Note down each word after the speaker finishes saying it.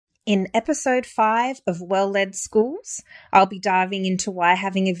In episode 5 of Well-Led Schools, I'll be diving into why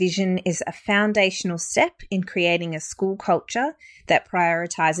having a vision is a foundational step in creating a school culture that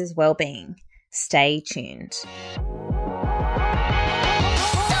prioritises well-being. Stay tuned.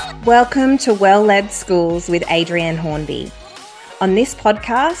 Welcome to Well-Led Schools with Adrienne Hornby. On this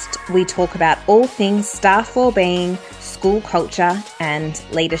podcast, we talk about all things staff well-being, school culture, and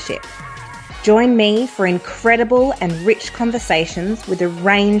leadership. Join me for incredible and rich conversations with a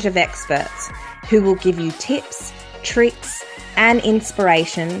range of experts who will give you tips, tricks, and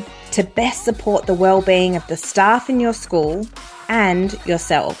inspiration to best support the well-being of the staff in your school and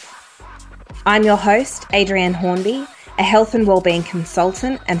yourself. I'm your host, Adrienne Hornby, a health and wellbeing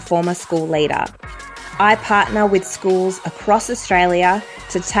consultant and former school leader. I partner with schools across Australia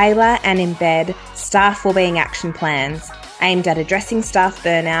to tailor and embed staff wellbeing action plans aimed at addressing staff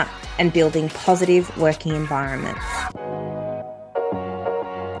burnout and building positive working environments.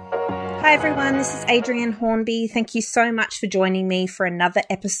 Hi everyone, this is Adrienne Hornby. Thank you so much for joining me for another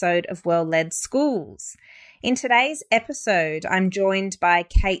episode of Well-Led Schools. In today's episode, I'm joined by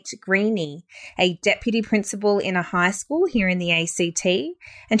Kate Greeney, a deputy principal in a high school here in the ACT,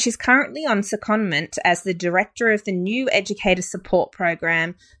 and she's currently on secondment as the director of the new Educator Support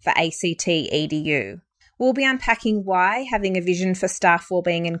Program for ACT EDU. We'll be unpacking why having a vision for staff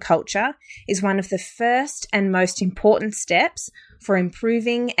wellbeing and culture is one of the first and most important steps for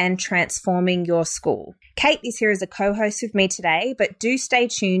improving and transforming your school. Kate is here as a co-host with me today, but do stay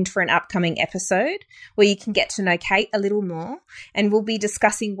tuned for an upcoming episode where you can get to know Kate a little more, and we'll be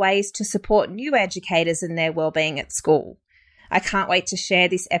discussing ways to support new educators in their wellbeing at school. I can't wait to share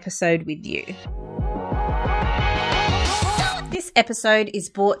this episode with you. This episode is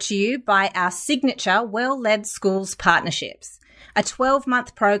brought to you by our signature Well-Led Schools partnerships, a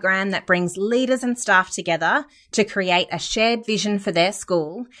 12-month program that brings leaders and staff together to create a shared vision for their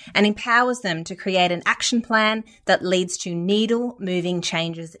school and empowers them to create an action plan that leads to needle-moving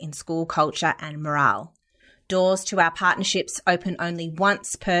changes in school culture and morale. Doors to our partnerships open only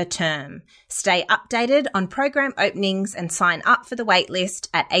once per term. Stay updated on program openings and sign up for the waitlist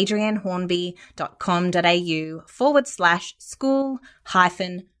at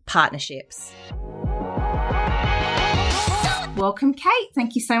adriennehornby.com.au/school-partnerships. Welcome, Kate.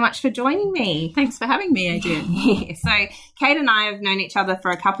 Thank you so much for joining me. Thanks for having me, Adrienne. So Kate and I have known each other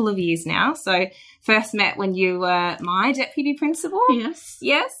for a couple of years now. So first met when you were my deputy principal. Yes.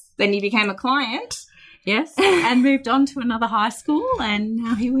 Yes. Then you became a client. Yes, and moved on to another high school, and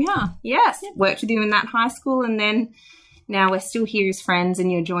now here we are. Yes, yep. Worked with you in that high school, and then now we're still here as friends,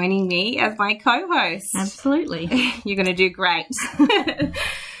 and you're joining me as my co-host. Absolutely. You're going to do great.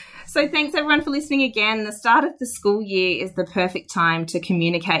 So thanks, everyone, for listening again. The start of the school year is the perfect time to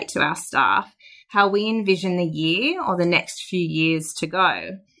communicate to our staff how we envision the year or the next few years to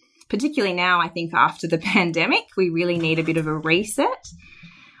go. Particularly now, I think, after the pandemic, we really need a bit of a reset.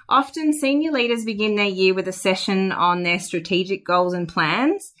 Often senior leaders begin their year with a session on their strategic goals and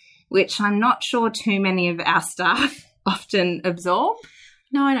plans, which I'm not sure too many of our staff often absorb.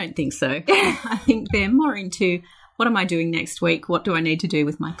 No, I don't think so. I think they're more into what am I doing next week? What do I need to do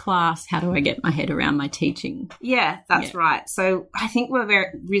with my class? How do I get my head around my teaching? Yeah, that's right. So I think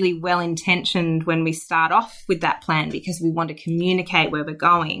we're really well-intentioned when we start off with that plan because we want to communicate where we're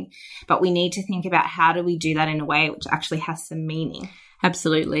going, but we need to think about how do we do that in a way which actually has some meaning.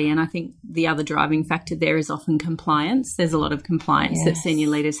 Absolutely. And I think the other driving factor there is often compliance. There's a lot of compliance that senior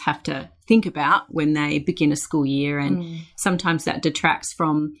leaders have to think about when they begin a school year. And sometimes that detracts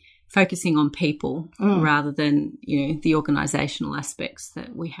from focusing on people rather than, the organisational aspects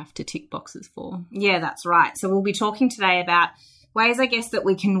that we have to tick boxes for. Yeah, that's right. So we'll be talking today about ways, I guess, that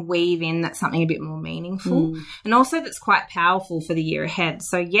we can weave in that's something a bit more meaningful and also that's quite powerful for the year ahead.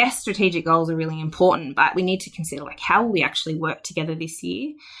 So, yes, strategic goals are really important, but we need to consider, how will we actually work together this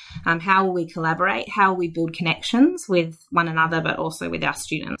year? How will we collaborate? How will we build connections with one another, but also with our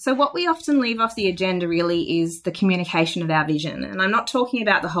students? So what we often leave off the agenda really is the communication of our vision. And I'm not talking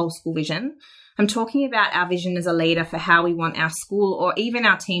about the whole school vision. I'm talking about our vision as a leader for how we want our school or even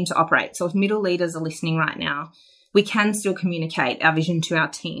our team to operate. So if middle leaders are listening right now, we can still communicate our vision to our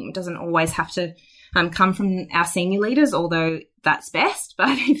team. It doesn't always have to come from our senior leaders, although that's best.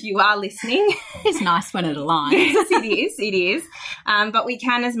 But if you are listening... It's nice when it aligns. Yes, it is. But we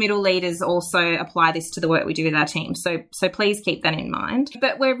can, as middle leaders, also apply this to the work we do with our team. So please keep that in mind.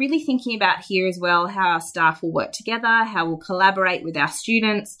 But we're really thinking about here as well how our staff will work together, how we'll collaborate with our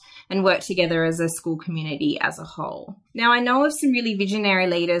students and work together as a school community as a whole. Now, I know of some really visionary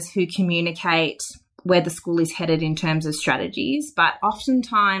leaders who communicate where the school is headed in terms of strategies, but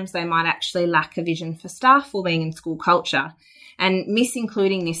oftentimes they might actually lack a vision for staff wellbeing and school culture, and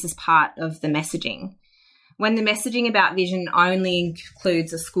misincluding this as part of the messaging. When the messaging about vision only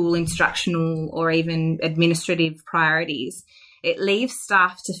includes a school instructional or even administrative priorities, it leaves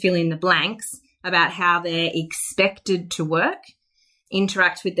staff to fill in the blanks about how they're expected to work,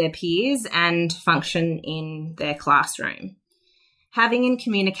 interact with their peers, and function in their classroom. Having and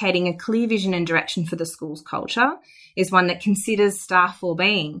communicating a clear vision and direction for the school's culture is one that considers staff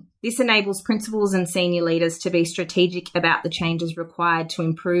wellbeing. This enables principals and senior leaders to be strategic about the changes required to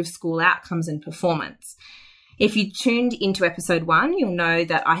improve school outcomes and performance. If you tuned into episode 1, you'll know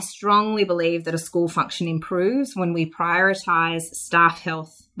that I strongly believe that a school function improves when we prioritise staff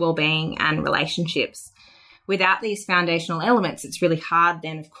health, wellbeing and relationships. Without these foundational elements, it's really hard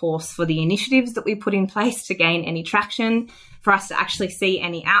then, of course, for the initiatives that we put in place to gain any traction, for us to actually see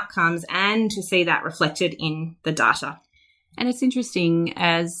any outcomes and to see that reflected in the data. And it's interesting,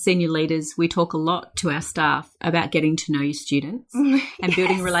 as senior leaders, we talk a lot to our staff about getting to know your students and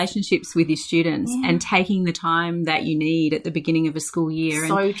building relationships with your students and taking the time that you need at the beginning of a school year.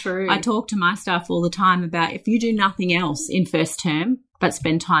 So and true. I talk to my staff all the time about if you do nothing else in first term but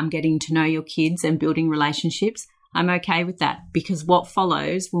spend time getting to know your kids and building relationships, I'm okay with that, because what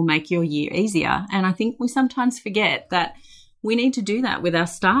follows will make your year easier. And I think we sometimes forget that we need to do that with our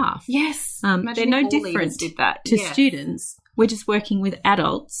staff. Yes. They're no different to students. We're just working with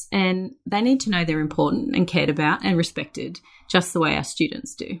adults, and they need to know they're important and cared about and respected just the way our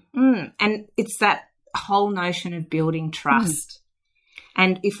students do. And it's that whole notion of building trust.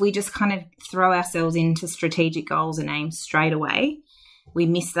 And if we just kind of throw ourselves into strategic goals and aims straight away, we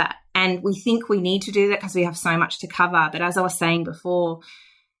miss that. And we think we need to do that because we have so much to cover. But as I was saying before,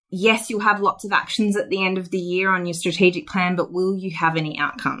 yes, you'll have lots of actions at the end of the year on your strategic plan, but will you have any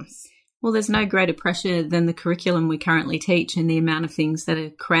outcomes? Well, there's no greater pressure than the curriculum we currently teach and the amount of things that are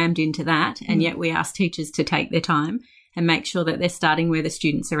crammed into that. And yet we ask teachers to take their time and make sure that they're starting where the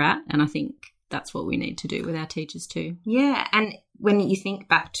students are at. And I think that's what we need to do with our teachers too. Yeah. And when you think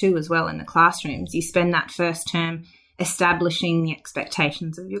back too as well in the classrooms, you spend that first term establishing the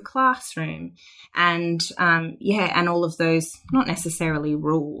expectations of your classroom and, and all of those, not necessarily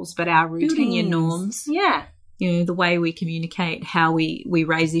rules, but our routines. Building your norms. Yeah. You know, the way we communicate, how we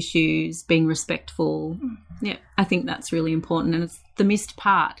raise issues, being respectful. Yeah, I think that's really important, and it's the missed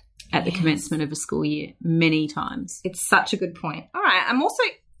part at the commencement of a school year many times. It's such a good point. All right, I'm also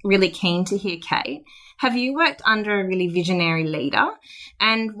really keen to hear, Kate, have you worked under a really visionary leader,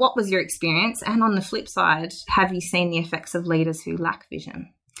 and what was your experience? And on the flip side, have you seen the effects of leaders who lack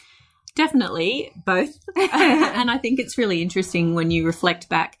vision? Definitely both. And I think it's really interesting when you reflect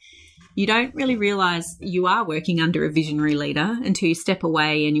back. You don't really realise you are working under a visionary leader until you step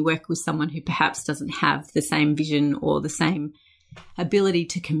away and you work with someone who perhaps doesn't have the same vision or the same ability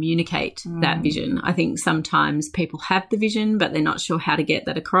to communicate that vision. I think sometimes people have the vision, but they're not sure how to get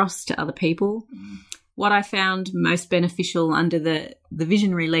that across to other people. What I found most beneficial under the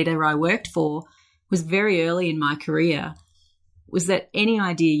visionary leader I worked for was very early in my career was that any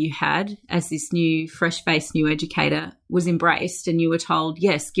idea you had as this new, fresh-faced new educator was embraced and you were told,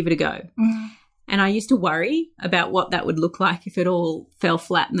 yes, give it a go. And I used to worry about what that would look like if it all fell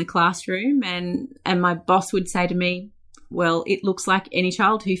flat in the classroom. And my boss would say to me, well, it looks like any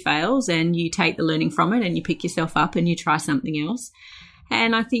child who fails, and you take the learning from it and you pick yourself up and you try something else.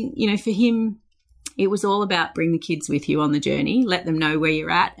 And I think, you know, for him, it was all about bring the kids with you on the journey, let them know where you're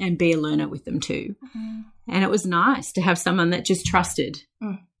at and be a learner with them too. And it was nice to have someone that just trusted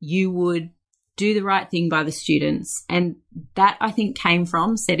you would do the right thing by the students. And that, I think, came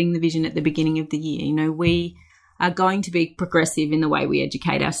from setting the vision at the beginning of the year. You know, we are going to be progressive in the way we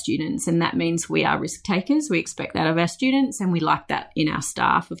educate our students, and that means we are risk takers. We expect that of our students, and we like that in our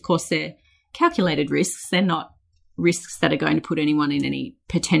staff. Of course, they're calculated risks. They're not risks that are going to put anyone in any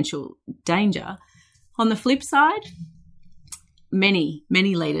potential danger. On the flip side, many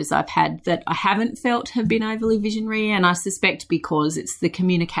leaders I've had that I haven't felt have been overly visionary, and I suspect because it's the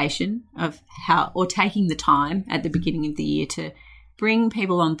communication of how, or taking the time at the beginning of the year to bring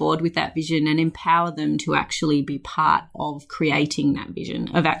people on board with that vision and empower them to actually be part of creating that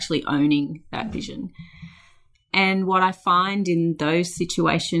vision, of actually owning that vision. And what I find in those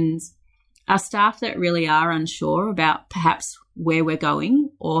situations are staff that really are unsure about perhaps where we're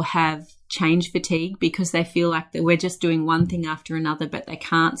going or have change fatigue because they feel like that we're just doing one thing after another, but they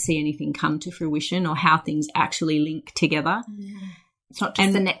can't see anything come to fruition or how things actually link together. It's not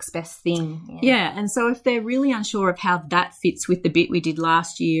just the next best thing. Yeah, and so if they're really unsure of how that fits with the bit we did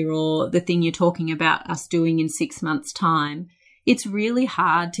last year or the thing you're talking about us doing in 6 months' time, it's really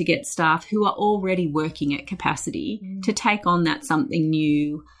hard to get staff who are already working at capacity to take on that something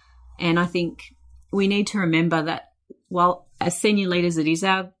new. And I think we need to remember that while as senior leaders it is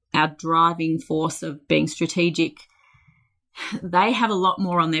our driving force of being strategic, they have a lot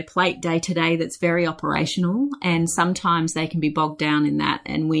more on their plate day to day that's very operational, and sometimes they can be bogged down in that,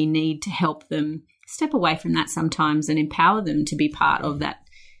 and we need to help them step away from that sometimes and empower them to be part of that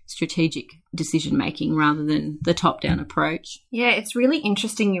strategic decision making rather than the top-down approach. Yeah, it's really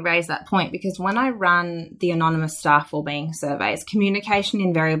interesting you raise that point, because when I run the anonymous staff wellbeing surveys, communication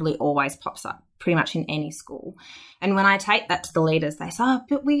invariably always pops up pretty much in any school. And when I take that to the leaders, they say, oh,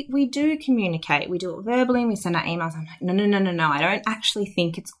 but we do communicate. We do it verbally and we send out emails. I'm like, no. I don't actually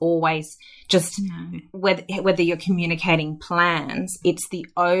think it's always just whether you're communicating plans. It's the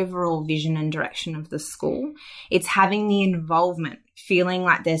overall vision and direction of the school. It's having the involvement, feeling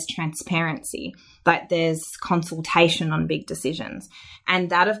like there's transparency, like there's consultation on big decisions.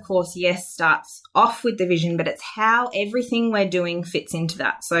 And that, of course, yes, starts off with the vision, but it's how everything we're doing fits into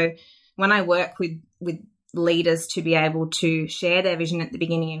that. So when I work with leaders to be able to share their vision at the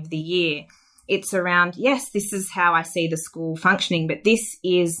beginning of the year, it's around, yes, this is how I see the school functioning, but this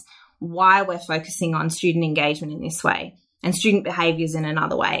is why we're focusing on student engagement in this way and student behaviours in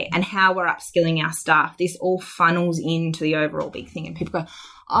another way, and how we're upskilling our staff. This all funnels into the overall big thing, and people go,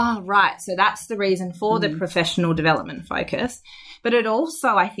 oh, right, so that's the reason for the professional development focus. But it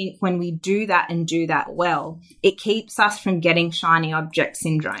also, I think, when we do that and do that well, it keeps us from getting shiny object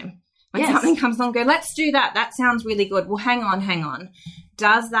syndrome. When something comes along, go, let's do that. That sounds really good. Well, hang on.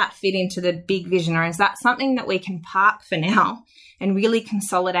 Does that fit into the big vision, or is that something that we can park for now and really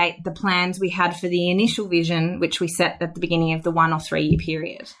consolidate the plans we had for the initial vision, which we set at the beginning of the 1 or 3 year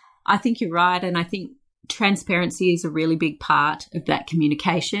period? I think you're right, and I think transparency is a really big part of that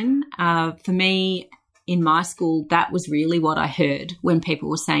communication. For me, in my school, that was really what I heard when people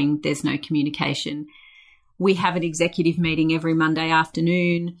were saying there's no communication. We have an executive meeting every Monday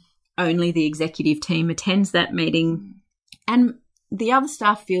afternoon. Only the executive team attends that meeting, and the other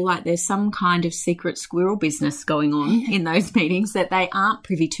staff feel like there's some kind of secret squirrel business going on in those meetings that they aren't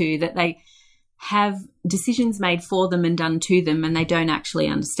privy to, that they have decisions made for them and done to them, and they don't actually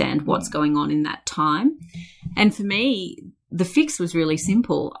understand what's going on in that time. And for me, the fix was really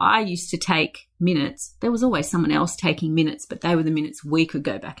simple. I used to take minutes. There was always someone else taking minutes, but they were the minutes we could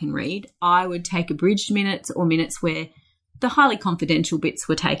go back and read. I would take abridged minutes or minutes where the highly confidential bits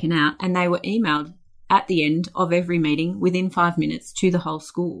were taken out, and they were emailed at the end of every meeting within 5 minutes to the whole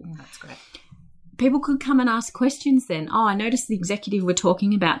school. Oh, that's great. People could come and ask questions then. Oh, I noticed the executive were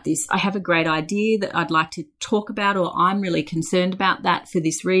talking about this. I have a great idea that I'd like to talk about, or I'm really concerned about that for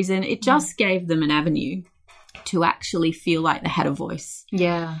this reason. It just gave them an avenue to actually feel like they had a voice.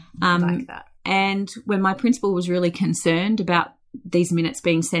 Yeah, I like that. And when my principal was really concerned about these minutes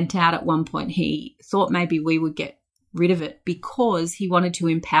being sent out at one point, he thought maybe we would get rid of it, because he wanted to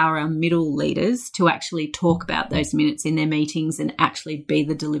empower our middle leaders to actually talk about those minutes in their meetings and actually be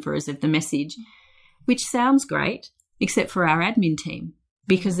the deliverers of the message, which sounds great, except for our admin team,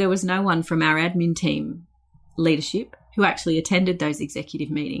 because there was no one from our admin team leadership who actually attended those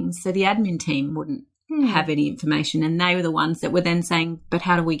executive meetings. So the admin team wouldn't have any information, and they were the ones that were then saying, but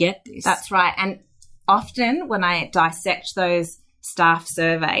how do we get this? That's right. And often when I dissect those staff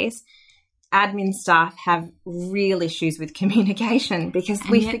surveys, admin staff have real issues with communication, because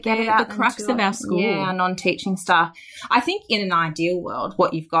we forget about the crux of our school. Yeah, our non-teaching staff. I think in an ideal world,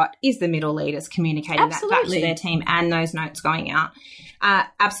 what you've got is the middle leaders communicating that back to their team and those notes going out.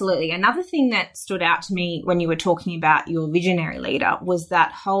 Absolutely. Another thing that stood out to me when you were talking about your visionary leader was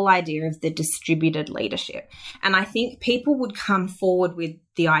that whole idea of the distributed leadership. And I think people would come forward with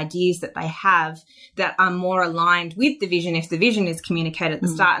the ideas that they have that are more aligned with the vision if the vision is communicated at the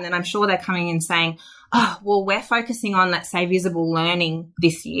start. And then I'm sure they're coming in saying, oh, well, we're focusing on, let's say, visible learning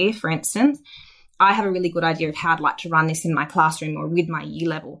this year, for instance. I have a really good idea of how I'd like to run this in my classroom or with my year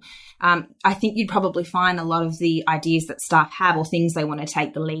level. I think you'd probably find a lot of the ideas that staff have or things they want to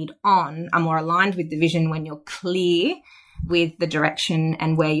take the lead on are more aligned with the vision when you're clear with the direction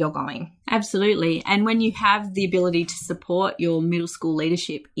and where you're going. Absolutely. And when you have the ability to support your middle school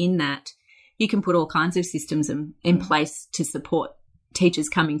leadership in that, you can put all kinds of systems in place to support teachers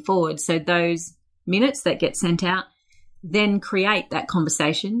coming forward. So those minutes that get sent out then create that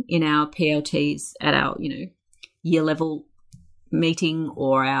conversation in our PLTs at our, year level meeting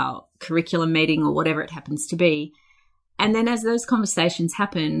or our curriculum meeting or whatever it happens to be. And then as those conversations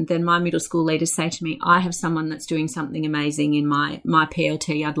happen, then my middle school leaders say to me, I have someone that's doing something amazing in my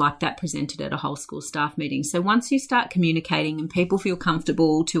PLT. I'd like that presented at a whole school staff meeting. So once you start communicating and people feel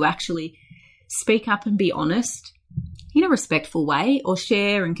comfortable to actually speak up and be honest, in a respectful way, or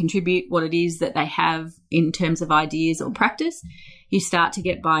share and contribute what it is that they have in terms of ideas or practice, you start to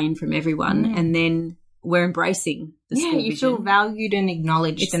get buy-in from everyone, and then we're embracing the school vision. You feel valued and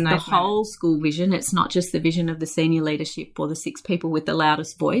acknowledged it's in those the whole school vision. It's not just the vision of the senior leadership or the 6 people with the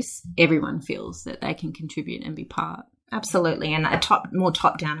loudest voice. Everyone feels that they can contribute and be part. Absolutely. And a more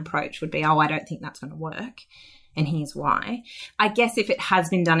top-down approach would be, I don't think that's going to work, and here's why. I guess if it has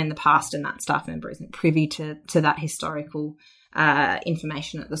been done in the past and that staff member isn't privy to that historical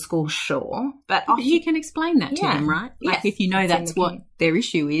information at the school, sure. But you can explain that to them, right? Like if you know that's what their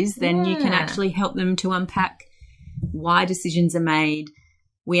issue is, then you can actually help them to unpack why decisions are made.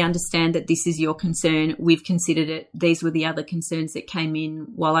 We understand that this is your concern. We've considered it. These were the other concerns that came in.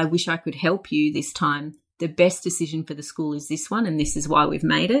 While I wish I could help you this time, the best decision for the school is this one, and this is why we've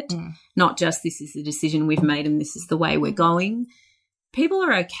made it. Not just this is the decision we've made and this is the way we're going. People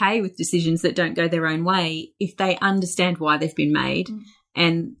are okay with decisions that don't go their own way if they understand why they've been made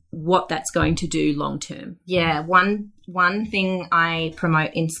and what that's going to do long term. Yeah, one thing I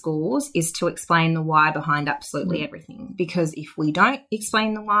promote in schools is to explain the why behind absolutely everything, because if we don't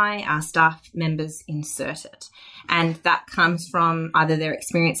explain the why, our staff members insert it. And that comes from either their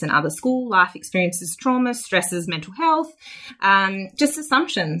experience in other school, life experiences, traumas, stresses, mental health, just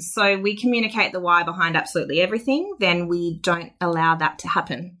assumptions. So we communicate the why behind absolutely everything, then we don't allow that to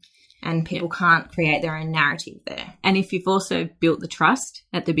happen. And people can't create their own narrative there. And if you've also built the trust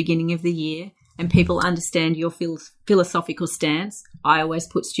at the beginning of the year and people understand your philosophical stance, I always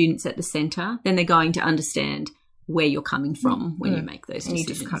put students at the centre, then they're going to understand where you're coming from when you make those decisions. And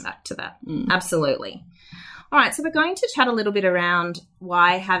you just come back to that. Absolutely. All right, so we're going to chat a little bit around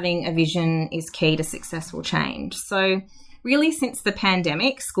why having a vision is key to successful change. So really, since the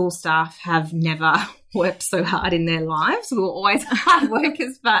pandemic, school staff have never worked so hard in their lives. We were always hard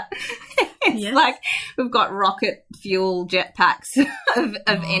workers, but it's like we've got rocket fuel jetpacks of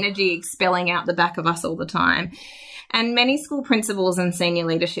energy expelling out the back of us all the time. And many school principals and senior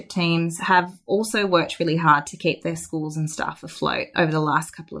leadership teams have also worked really hard to keep their schools and staff afloat over the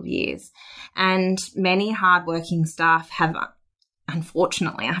last couple of years. And many hardworking staff have,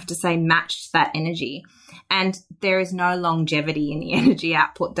 unfortunately, I have to say, matched that energy. And there is no longevity in the energy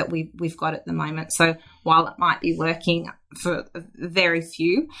output that we've got at the moment. So while it might be working for very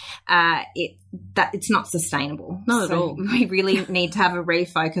few, it's not sustainable. Not at all. We really need to have a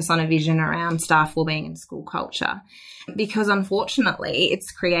refocus on a vision around staff wellbeing and school culture, because unfortunately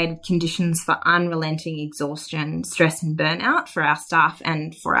it's created conditions for unrelenting exhaustion, stress and burnout for our staff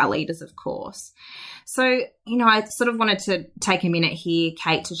and for our leaders, of course. So, I sort of wanted to take a minute here,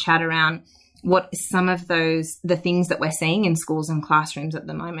 Kate, to chat around what some of the things that we're seeing in schools and classrooms at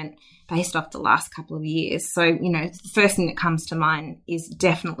the moment based off the last couple of years. So, the first thing that comes to mind is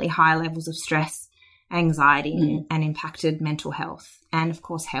definitely high levels of stress, anxiety and impacted mental health and, of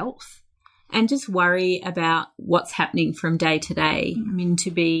course, health. And just worry about what's happening from day to day. I mean,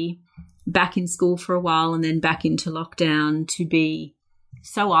 to be back in school for a while and then back into lockdown, to be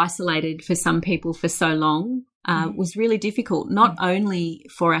so isolated for some people for so long was really difficult, not only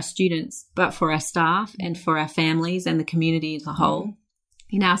for our students, but for our staff and for our families and the community as a whole.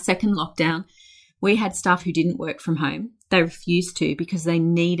 In our second lockdown, we had staff who didn't work from home. They refused to because they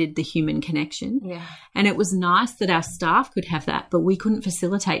needed the human connection. Yeah. And it was nice that our staff could have that, but we couldn't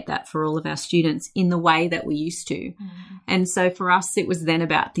facilitate that for all of our students in the way that we used to. And so for us, it was then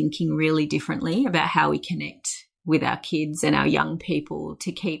about thinking really differently about how we connect with our kids and our young people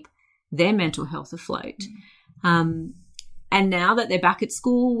to keep their mental health afloat. And now that they're back at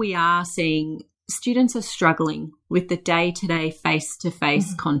school, we are seeing students are struggling with the day-to-day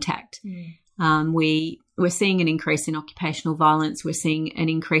face-to-face contact. We're seeing an increase in occupational violence. We're seeing an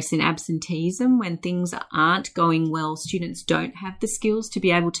increase in absenteeism. When things aren't going well, students don't have the skills to be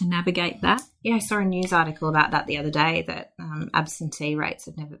able to navigate that. Yeah, I saw a news article about that the other day, that absentee rates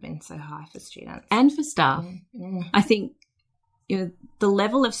have never been so high for students. And for staff. I think the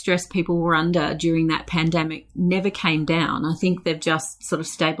level of stress people were under during that pandemic never came down. I think they've just sort of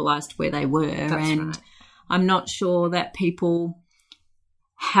stabilised where they were. That's right. I'm not sure that people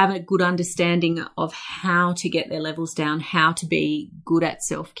have a good understanding of how to get their levels down, how to be good at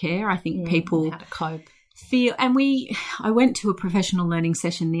self-care. I think people how to cope. Feel, and I went to a professional learning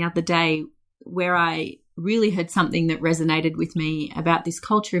session the other day where I really heard something that resonated with me about this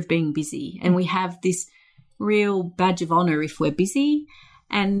culture of being busy. And we have this real badge of honour if we're busy,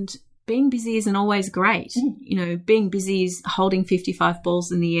 and being busy isn't always great. Being busy is holding 55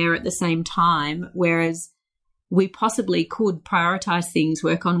 balls in the air at the same time, whereas we possibly could prioritise things,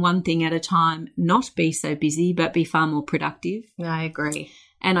 work on one thing at a time, not be so busy, but be far more productive. I agree.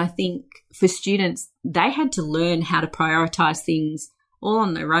 And I think for students, they had to learn how to prioritise things all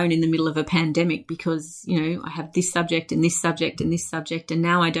on their own in the middle of a pandemic because, I have this subject and this subject and this subject, and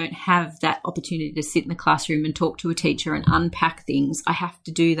now I don't have that opportunity to sit in the classroom and talk to a teacher and unpack things. I have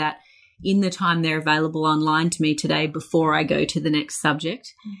to do that in the time they're available online to me today before I go to the next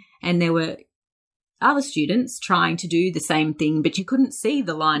subject. And there were other students trying to do the same thing, but you couldn't see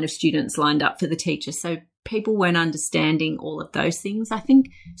the line of students lined up for the teacher. So people weren't understanding all of those things. I think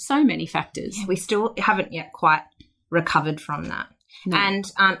so many factors. Yeah, we still haven't yet quite recovered from that. No.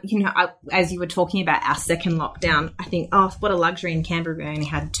 And, as you were talking about our second lockdown, I think, what a luxury in Canberra. We only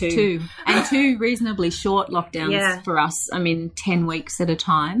had two. And two reasonably short lockdowns for us. 10 weeks at a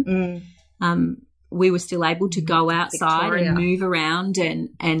time. We were still able to go outside and move around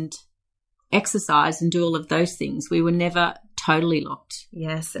and exercise and do all of those things. We were never totally locked.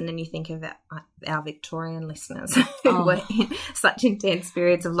 Yes, and then you think of our Victorian listeners who were in such intense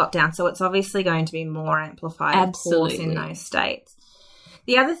periods of lockdown. So it's obviously going to be more amplified, absolutely, of course, in those states.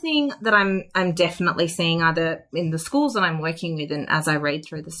 The other thing that I'm definitely seeing either in the schools that I'm working with and as I read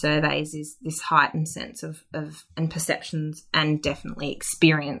through the surveys is this heightened sense of and perceptions and definitely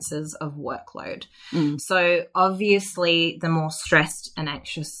experiences of workload. So obviously the more stressed and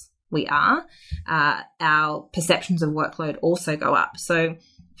anxious we are, our perceptions of workload also go up. So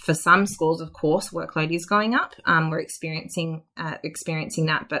for some schools, of course, workload is going up. We're experiencing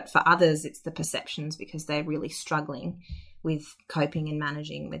that. But for others, it's the perceptions because they're really struggling with coping and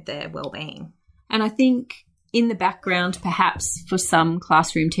managing with their wellbeing. And I think in the background, perhaps for some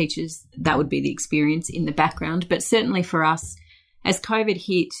classroom teachers, that would be the experience in the background. But certainly for us, as COVID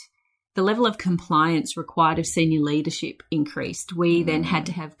hit, the level of compliance required of senior leadership increased. We then had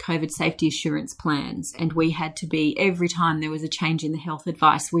to have COVID safety assurance plans, and we had to be, every time there was a change in the health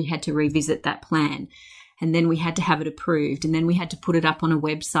advice, we had to revisit that plan. And then we had to have it approved, and then we had to put it up on a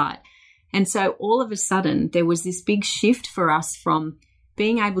website. And so all of a sudden there was this big shift for us from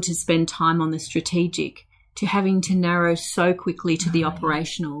being able to spend time on the strategic to having to narrow so quickly to the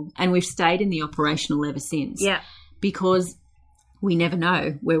operational. And we've stayed in the operational ever since. Yeah. Because we never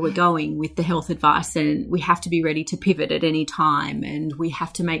know where we're going with the health advice, and we have to be ready to pivot at any time, and we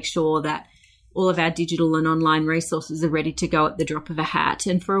have to make sure that all of our digital and online resources are ready to go at the drop of a hat.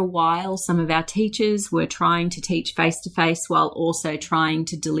 And for a while, some of our teachers were trying to teach face-to-face while also trying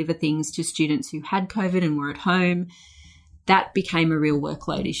to deliver things to students who had COVID and were at home. That became a real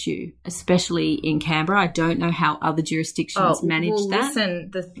workload issue, especially in Canberra. I don't know how other jurisdictions manage that.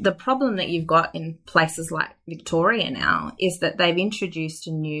 Listen, the problem that you've got in places like Victoria now is that they've introduced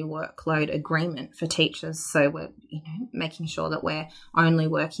a new workload agreement for teachers. So we're making sure that we're only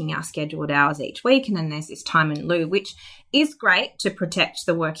working our scheduled hours each week, and then there's this time in lieu, which is great to protect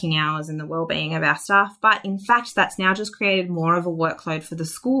the working hours and the wellbeing of our staff. But in fact, that's now just created more of a workload for the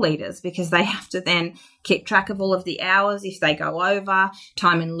school leaders because they have to then keep track of all of the hours if they go over,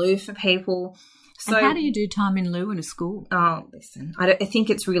 time in lieu for people. So, and how do you do time in lieu in a school? Oh, listen, I think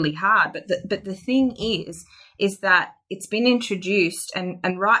it's really hard. But the thing is that it's been introduced, and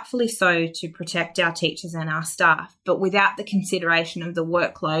rightfully so, to protect our teachers and our staff, but without the consideration of the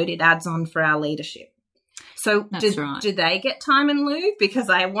workload it adds on for our leadership. So do they get time in lieu? Because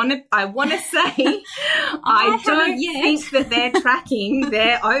I want to say I don't think that they're tracking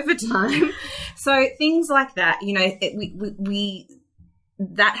their overtime. So things like that,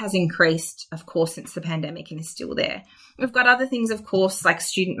 that has increased, of course, since the pandemic and is still there. We've got other things, of course, like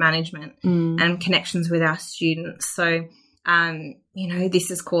student management and connections with our students. So, this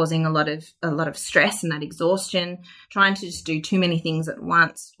is causing a lot of stress and that exhaustion, trying to just do too many things at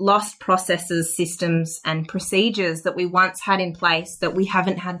once, lost processes, systems and procedures that we once had in place that we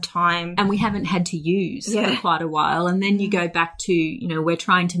haven't had time. And we haven't had to use for quite a while. And then you go back to, we're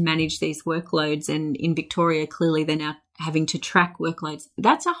trying to manage these workloads, and in Victoria, clearly they're now having to track workloads.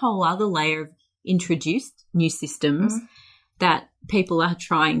 That's a whole other layer of introduced new systems that people are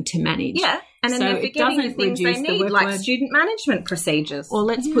trying to manage. Yeah. And then they're forgetting the things they need, like student management procedures. Or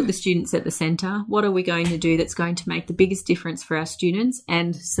let's put the students at the centre. What are we going to do that's going to make the biggest difference for our students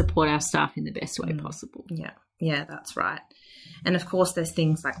and support our staff in the best way possible? Yeah, that's right. And, of course, there's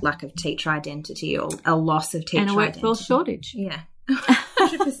things like lack of teacher identity or a loss of teacher identity. And a workforce shortage. Yeah,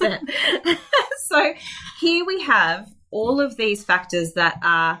 100%. So here we have all of these factors that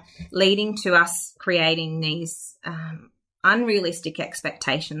are leading to us creating these unrealistic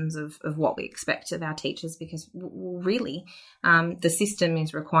expectations of what we expect of our teachers, because really the system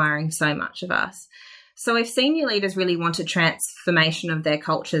is requiring so much of us. So if senior leaders really want a transformation of their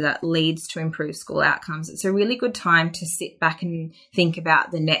culture that leads to improved school outcomes, it's a really good time to sit back and think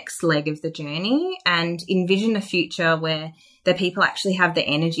about the next leg of the journey and envision a future where the people actually have the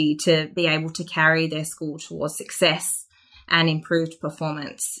energy to be able to carry their school towards success and improved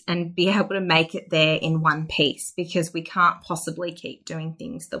performance and be able to make it there in one piece, because we can't possibly keep doing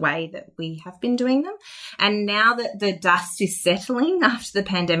things the way that we have been doing them. And now that the dust is settling after the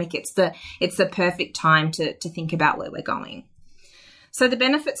pandemic, it's the perfect time to think about where we're going. So the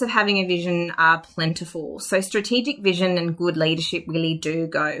benefits of having a vision are plentiful. So strategic vision and good leadership really do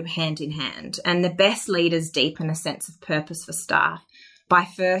go hand in hand. And the best leaders deepen a sense of purpose for staff by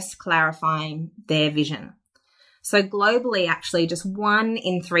first clarifying their vision. So globally, actually, just 1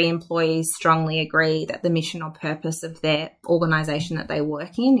 in 3 employees strongly agree that the mission or purpose of their organisation that they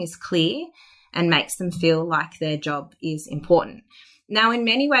work in is clear and makes them feel like their job is important. Now, in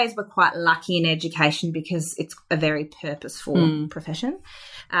many ways, we're quite lucky in education because it's a very purposeful profession.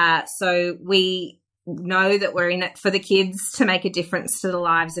 So we know that we're in it for the kids, to make a difference to the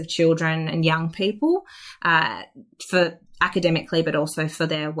lives of children and young people, for academically, but also for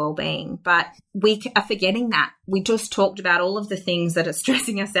their well-being. But we are forgetting that. We just talked about all of the things that are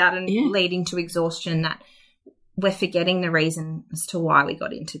stressing us out and leading to exhaustion, that we're forgetting the reason as to why we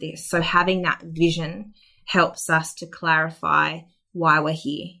got into this. So having that vision helps us to clarify why we're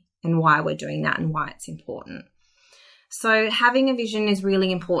here and why we're doing that and why it's important. So having a vision is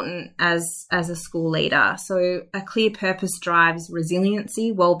really important as a school leader. So a clear purpose drives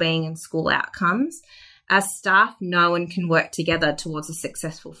resiliency, well-being and school outcomes, as staff know and can work together towards a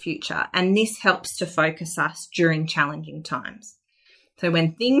successful future. And this helps to focus us during challenging times. So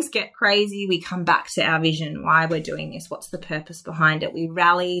when things get crazy, we come back to our vision, why we're doing this, what's the purpose behind it. We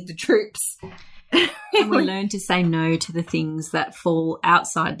rally the troops. And we learn to say no to the things that fall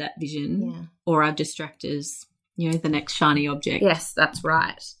outside that vision or are distractors, the next shiny object. Yes, that's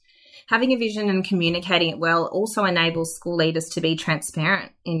right. Having a vision and communicating it well also enables school leaders to be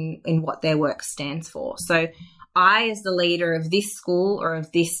transparent in what their work stands for. So I, as the leader of this school or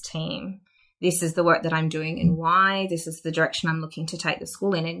of this team, this is the work that I'm doing and why. This is the direction I'm looking to take the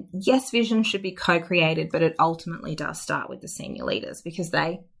school in. And yes, vision should be co-created, but it ultimately does start with the senior leaders, because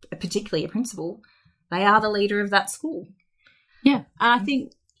they, particularly a principal, they are the leader of that school. Yeah, and I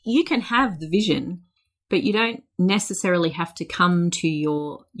think you can have the vision, but you don't necessarily have to come to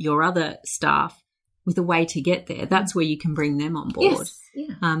your other staff with a way to get there. That's where you can bring them on board. Yes.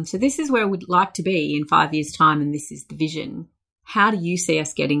 Yeah. So this is where we'd like to be in 5 years' time, and this is the vision. How do you see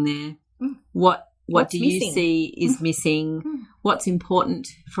us getting there? What do you see is missing? What's important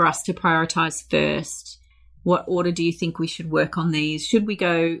for us to prioritise first? What order do you think we should work on these? Should we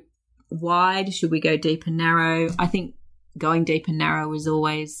go wide? Should we go deep and narrow? I think going deep and narrow is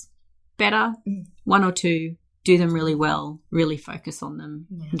always better. 1 or 2, do them really well, really focus on them,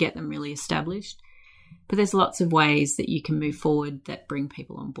 and get them really established. But there's lots of ways that you can move forward that bring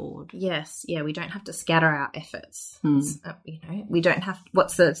people on board. Yes, we don't have to scatter our efforts. We don't have,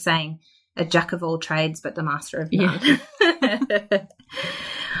 what's the saying? A jack of all trades, but the master of none. Yeah.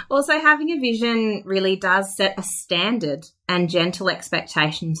 Also, having a vision really does set a standard and gentle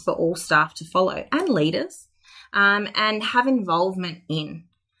expectations for all staff to follow, and leaders, and have involvement in.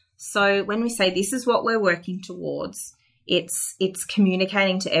 So when we say this is what we're working towards, it's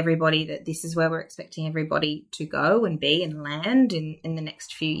communicating to everybody that this is where we're expecting everybody to go and be and land in the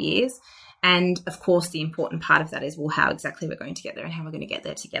next few years. And, of course, the important part of that is, well, how exactly we're going to get there and how we're going to get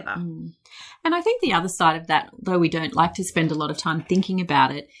there together. And I think the other side of that, though we don't like to spend a lot of time thinking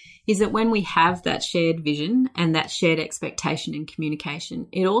about it, is that when we have that shared vision and that shared expectation and communication,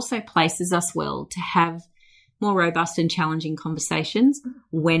 it also places us well to have more robust and challenging conversations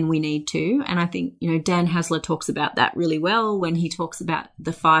when we need to. And I think, Dan Hasler talks about that really well when he talks about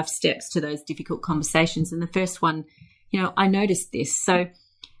the 5 steps to those difficult conversations. And the first one, I noticed this. So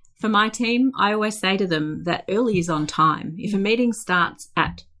for my team, I always say to them that early is on time. If a meeting starts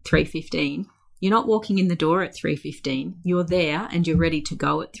at 3:15, you're not walking in the door at 3:15. You're there and you're ready to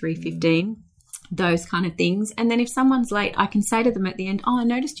go at 3:15, those kind of things. And then if someone's late, I can say to them at the end, I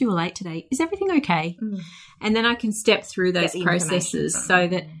noticed you were late today. Is everything okay? And then I can step through those processes so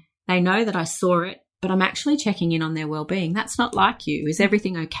that they know that I saw it, but I'm actually checking in on their well-being. That's not like you. Is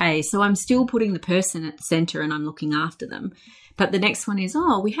everything okay? So I'm still putting the person at the centre and I'm looking after them. But the next one is,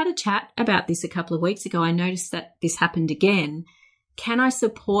 we had a chat about this a couple of weeks ago. I noticed that this happened again. Can I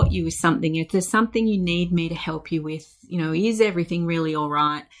support you with something? If there's something you need me to help you with, is everything really all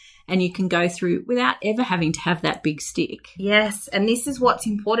right? And you can go through without ever having to have that big stick. Yes, and this is what's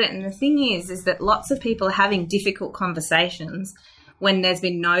important. And the thing is that lots of people are having difficult conversations when there's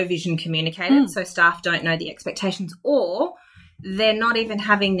been no vision communicated, so staff don't know the expectations, or they're not even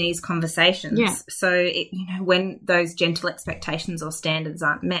having these conversations. Yeah. So, when those gentle expectations or standards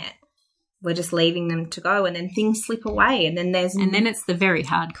aren't met, we're just leaving them to go, and then things slip away, and then it's the very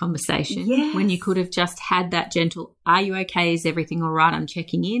hard conversation when you could have just had that gentle, are you okay? Is everything all right? I'm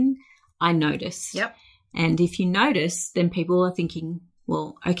checking in. I noticed. Yep. And if you notice, then people are thinking,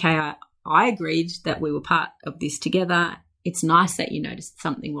 well, okay, I agreed that we were part of this together. It's nice that you noticed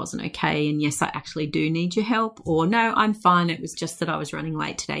something wasn't okay, and yes, I actually do need your help, or no, I'm fine. It was just that I was running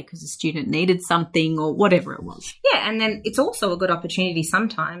late today because a student needed something, or whatever it was. Yeah, and then it's also a good opportunity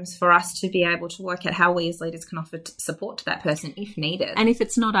sometimes for us to be able to work out how we as leaders can offer support to that person if needed. And if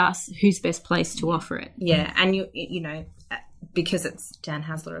it's not us, who's best placed to offer it? Yeah, and because it's Dan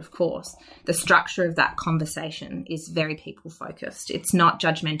Hasler, of course, the structure of that conversation is very people-focused. It's not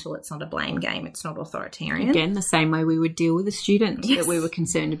judgmental. It's not a blame game. It's not authoritarian. Again, the same way we would deal with a student that we were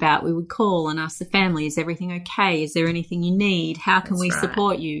concerned about. We would call and ask the family, is everything okay? Is there anything you need? How can we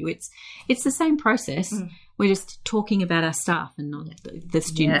support you? It's the same process. We're just talking about our staff and not the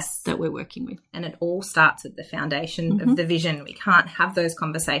students that we're working with. And it all starts at the foundation of the vision. We can't have those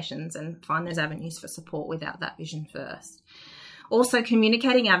conversations and find those avenues for support without that vision first. Also,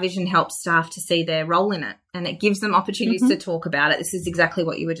 communicating our vision helps staff to see their role in it, and it gives them opportunities to talk about it. This is exactly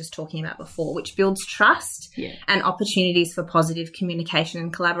what you were just talking about before, which builds trust and opportunities for positive communication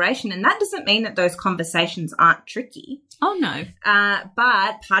and collaboration. And that doesn't mean that those conversations aren't tricky. Oh, no.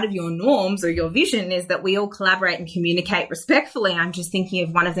 But part of your norms or your vision is that we all collaborate and communicate respectfully. I'm just thinking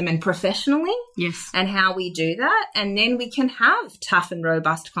of one of them, and professionally. Yes. And how we do that. And then we can have tough and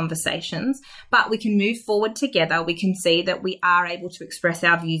robust conversations, but we can move forward together. We can see that we are able to express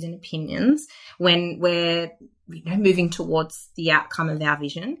our views and opinions when we're moving towards the outcome of our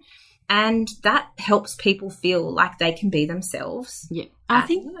vision. And that helps people feel like they can be themselves. Yeah. I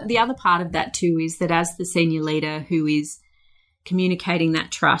think the other part of that too is that as the senior leader who is communicating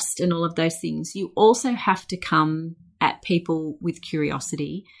that trust and all of those things, you also have to come at people with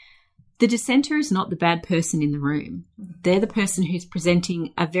curiosity. The dissenter is not the bad person in the room. They're the person who's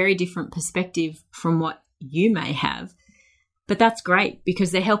presenting a very different perspective from what you may have. But that's great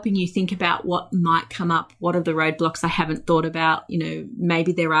because they're helping you think about what might come up. What are the roadblocks I haven't thought about?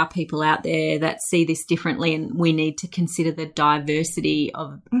 Maybe there are people out there that see this differently, and we need to consider the diversity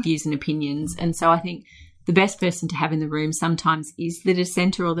of views and opinions. And so I think the best person to have in the room sometimes is the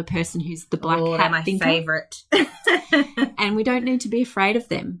dissenter or the person who's the black hat my thinker. Favourite. And we don't need to be afraid of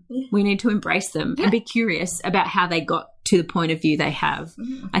them. Yeah. We need to embrace them and be curious about how they got to the point of view they have.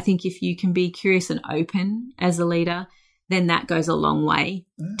 I think if you can be curious and open as a leader, then that goes a long way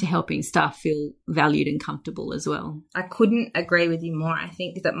to helping staff feel valued and comfortable as well. I couldn't agree with you more. I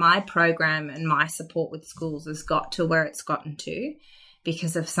think that my program and my support with schools has got to where it's gotten to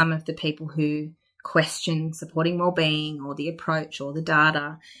because of some of the people who question supporting wellbeing or the approach or the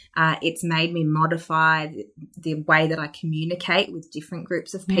data. It's made me modify the way that I communicate with different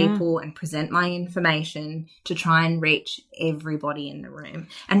groups of people and present my information to try and reach everybody in the room.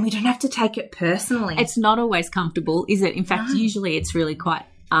 And we don't have to take it personally. It's not always comfortable, is it? In fact, usually it's really quite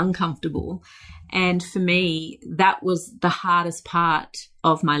uncomfortable. And for me, that was the hardest part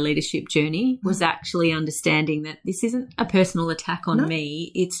of my leadership journey, was actually understanding that this isn't a personal attack on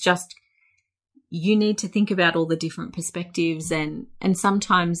me. It's just you need to think about all the different perspectives, and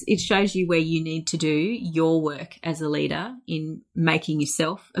sometimes it shows you where you need to do your work as a leader in making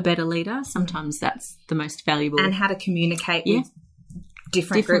yourself a better leader. Sometimes that's the most valuable. And how to communicate with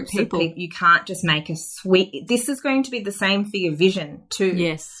different groups of people. You can't just make a sweet. This is going to be the same for your vision too.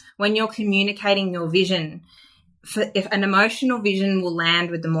 Yes. When you're communicating your vision, if an emotional vision will land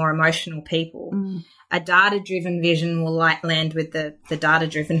with the more emotional people, a data-driven vision will land with the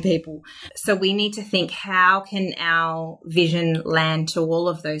data-driven people. So we need to think, how can our vision land to all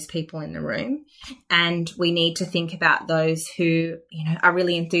of those people in the room? And we need to think about those who, are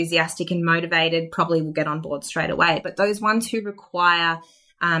really enthusiastic and motivated, probably will get on board straight away. But those ones who require,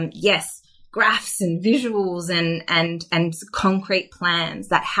 graphs and visuals and concrete plans,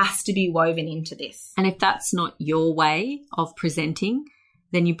 that has to be woven into this. And if that's not your way of presenting,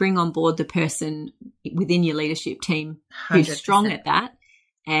 then you bring on board the person within your leadership team who's 100%. Strong at that,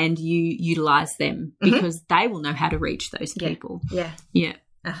 and you utilise them because they will know how to reach those people. Yeah.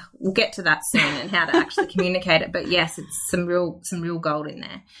 We'll get to that soon and how to actually communicate it. But yes, it's some real gold in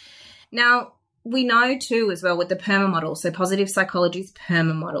there. Now, we know too as well with the PERMA model, so positive psychology's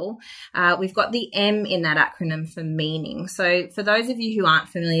PERMA model, we've got the M in that acronym for meaning. So for those of you who aren't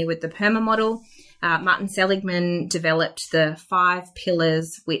familiar with the PERMA model, Martin Seligman developed the 5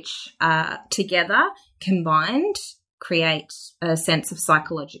 pillars which together combined create a sense of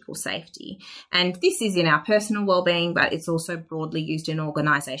psychological safety. And this is in our personal wellbeing, but it's also broadly used in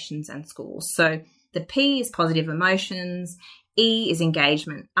organisations and schools. So the P is positive emotions, E is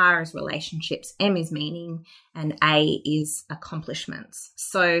engagement, R is relationships, M is meaning, and A is accomplishments.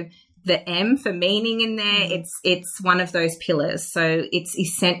 So the M for meaning in there, it's one of those pillars. So it's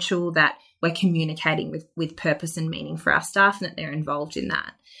essential that we're communicating with purpose and meaning for our staff and that they're involved in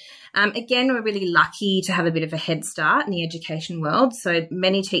that. Again, we're really lucky to have a bit of a head start in the education world. So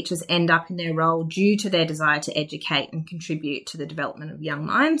many teachers end up in their role due to their desire to educate and contribute to the development of young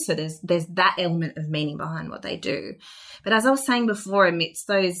minds. So there's that element of meaning behind what they do. But as I was saying before, amidst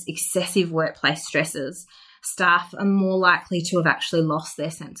those excessive workplace stresses, staff are more likely to have actually lost their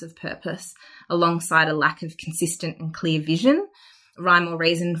sense of purpose alongside a lack of consistent and clear vision, rhyme or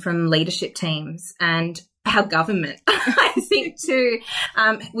reason from leadership teams and our government. I think too,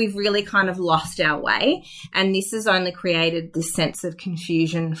 we've really kind of lost our way, and this has only created this sense of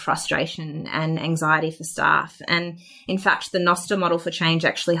confusion, frustration and anxiety for staff. And in fact, the Noster model for change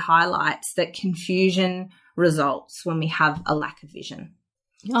actually highlights that confusion results when we have a lack of vision.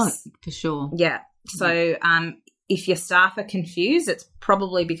 Oh, for sure. Yeah. So if your staff are confused, it's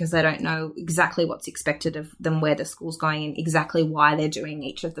probably because they don't know exactly what's expected of them, where the school's going, and exactly why they're doing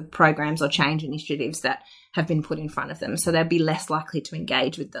each of the programs or change initiatives that have been put in front of them. So they'll be less likely to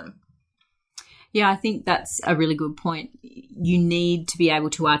engage with them. Yeah, I think that's a really good point. You need to be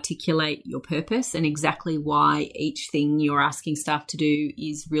able to articulate your purpose and exactly why each thing you're asking staff to do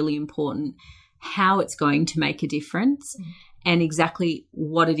is really important, how it's going to make a difference, and exactly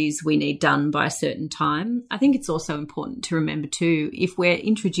what it is we need done by a certain time. I think it's also important to remember too, if we're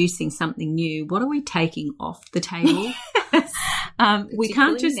introducing something new, what are we taking off the table? We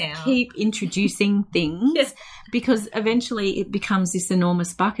can't just keep introducing things because eventually it becomes this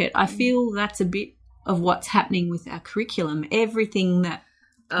enormous bucket. I feel that's a bit of what's happening with our curriculum. Everything that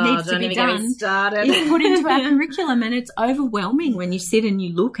needs to be done is put into our curriculum, and it's overwhelming when you sit and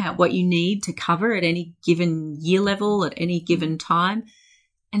you look at what you need to cover at any given year level at any given time.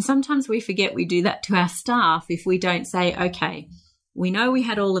 And sometimes we forget we do that to our staff if we don't say, okay, we know we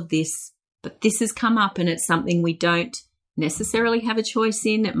had all of this, but this has come up and it's something we don't necessarily have a choice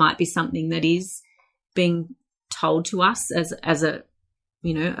in. It might be something that is being told to us as a,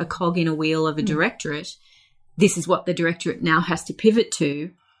 you know, a cog in a wheel of a directorate. This is what the directorate now has to pivot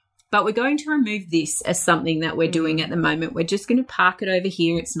to. But we're going to remove this as something that we're doing at the moment. We're just going to park it over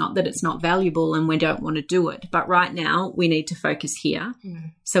here. It's not that it's not valuable and we don't want to do it. But right now we need to focus here.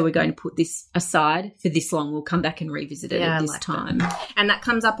 So we're going to put this aside for this long. We'll come back and revisit it at this time. And that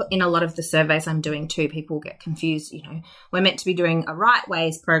comes up in a lot of the surveys I'm doing too. People get confused. You know, we're meant to be doing a right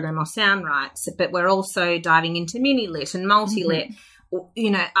ways program or sound rights, but we're also diving into mini-lit and multi-lit. You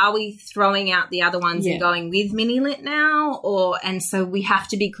know, are we throwing out the other ones and going with mini-lit now? And so we have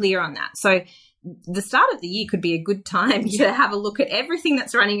to be clear on that. So the start of the year could be a good time to have a look at everything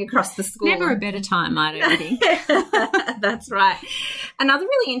that's running across the school. Never a better time, I don't think. That's right. Another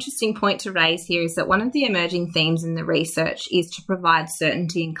really interesting point to raise here is that one of the emerging themes in the research is to provide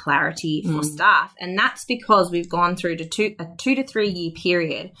certainty and clarity for staff. And that's because we've gone through a 2 to 3 year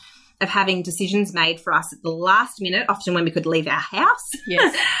period of having decisions made for us at the last minute, often when we could leave our house.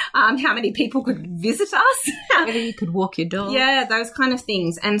 Yes. How many people could visit us. Whether you could walk your dog. Yeah, those kind of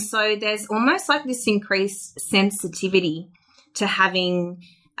things. And so there's almost like this increased sensitivity to having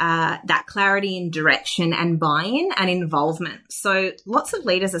that clarity and direction and buy-in and involvement. So lots of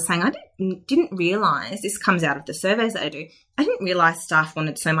leaders are saying, I didn't realise, this comes out of the surveys that I do, I didn't realise staff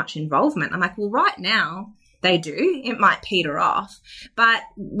wanted so much involvement. I'm like, well, right now, they do. It might peter off, but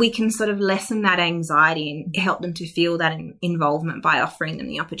we can sort of lessen that anxiety and help them to feel that involvement by offering them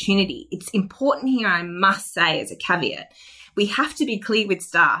the opportunity. It's important here, I must say, as a caveat, we have to be clear with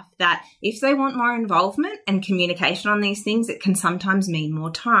staff that if they want more involvement and communication on these things, it can sometimes mean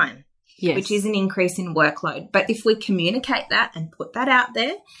more time. Yes. Which is an increase in workload. But if we communicate that and put that out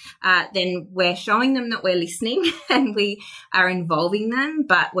there, then we're showing them that we're listening and we are involving them,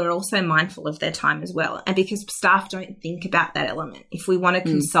 but we're also mindful of their time as well. And because staff don't think about that element, if we want to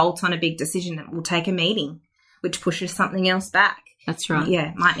consult on a big decision, we'll take a meeting, which pushes something else back. That's right.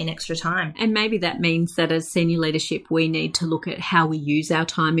 Yeah, it might mean extra time. And maybe that means that as senior leadership, we need to look at how we use our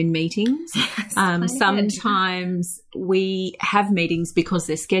time in meetings. Sometimes we have meetings because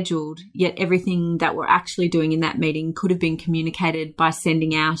they're scheduled, yet everything that we're actually doing in that meeting could have been communicated by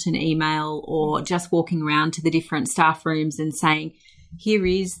sending out an email or just walking around to the different staff rooms and saying, here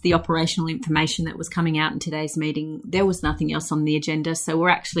is the operational information that was coming out in today's meeting. There was nothing else on the agenda, so we're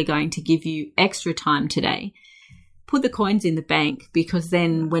actually going to give you extra time today. put the coins in the bank, because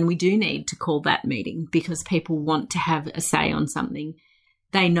then when we do need to call that meeting because people want to have a say on something,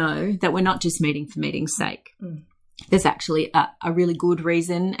 they know that we're not just meeting for meeting's sake. There's actually a really good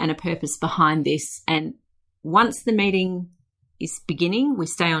reason and a purpose behind this. And once the meeting is beginning, we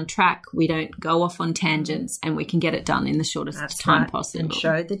stay on track, we don't go off on tangents, and we can get it done in the shortest time possible. And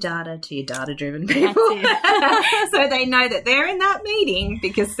show the data to your data-driven people. So they know that they're in that meeting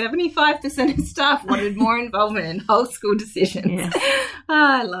because 75% of staff wanted more involvement in whole school decisions. Yeah.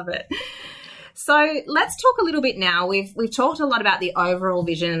 I love it. So let's talk a little bit now. We've talked a lot about the overall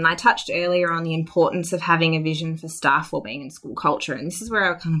vision, and I touched earlier on the importance of having a vision for staff wellbeing and school culture. And this is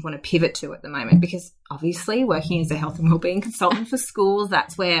where I kind of want to pivot to at the moment, because obviously working as a health and wellbeing consultant for schools,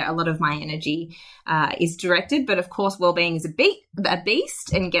 that's where a lot of my energy is directed. But of course, wellbeing is a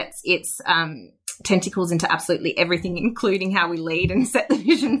beast and gets its tentacles into absolutely everything, including how we lead and set the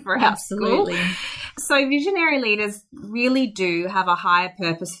vision for our school. So visionary leaders really do have a higher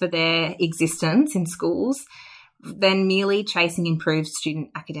purpose for their existence in schools than merely chasing improved student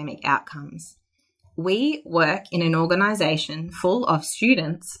academic outcomes. We work in an organisation full of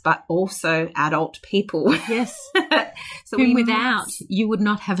students, but also adult people. Yes. So whom without you would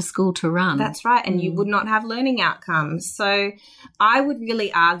not have a school to run. That's right. And you would not have learning outcomes. So I would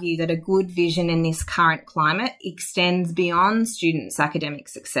really argue that a good vision in this current climate extends beyond students' academic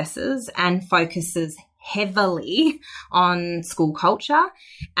successes and focuses heavily on school culture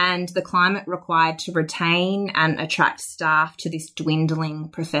and the climate required to retain and attract staff to this dwindling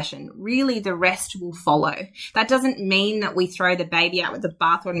profession. Really, the rest will follow. That doesn't mean that we throw the baby out with the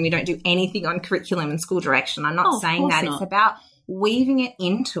bathwater and we don't do anything on curriculum and school direction. I'm not saying that. It's about weaving it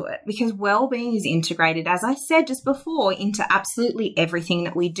into it, because wellbeing is integrated, as I said just before, into absolutely everything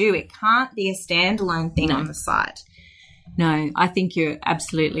that we do. It can't be a standalone thing on the side. No, I think you're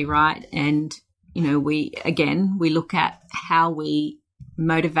absolutely right. And you know, we look at how we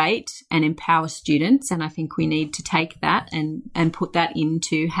motivate and empower students, and I think we need to take that and put that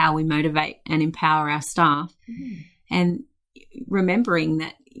into how we motivate and empower our staff. And remembering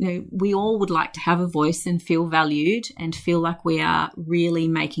that, you know, we all would like to have a voice and feel valued and feel like we are really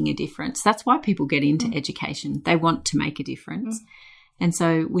making a difference. That's why people get into education. They want to make a difference. And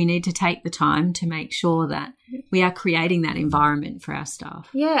so we need to take the time to make sure that we are creating that environment for our staff.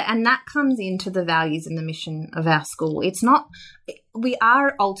 Yeah, and that comes into the values and the mission of our school. It's not, we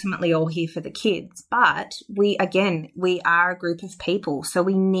are ultimately all here for the kids, but we are a group of people, so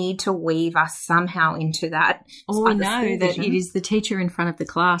we need to weave us somehow into that. We know that it is the teacher in front of the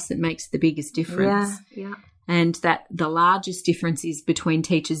class that makes the biggest difference. Yeah. And that the largest difference is between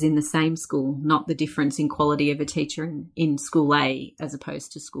teachers in the same school, not the difference in quality of a teacher in school A as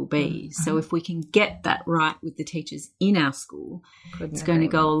opposed to school B. So if we can get that right with the teachers in our school, it's going to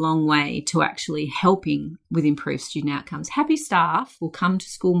go a long way to actually helping with improved student outcomes. Happy staff will come to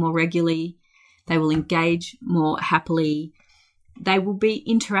school more regularly. They will engage more happily. They will be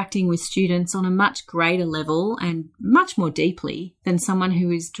interacting with students on a much greater level and much more deeply than someone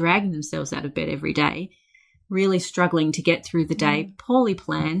who is dragging themselves out of bed every day, really struggling to get through the day, poorly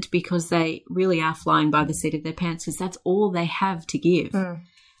planned, because they really are flying by the seat of their pants because that's all they have to give.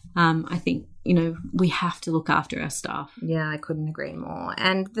 I think, you know, we have to look after our staff. Yeah, I couldn't agree more.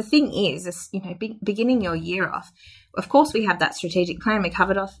 And the thing is, you know, beginning your year off, of course we have that strategic plan. We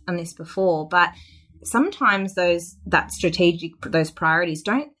covered off on this before, but sometimes those priorities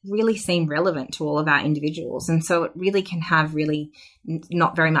don't really seem relevant to all of our individuals. And so it really can have really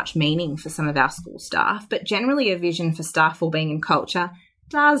not very much meaning for some of our school staff. But generally a vision for staff wellbeing and culture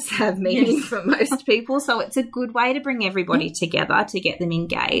does have meaning for most people. So it's a good way to bring everybody together, to get them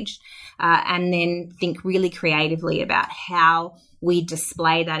engaged, and then think really creatively about how we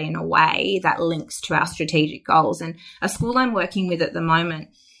display that in a way that links to our strategic goals. And a school I'm working with at the moment,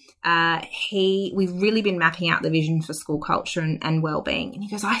 we've really been mapping out the vision for school culture and wellbeing. And he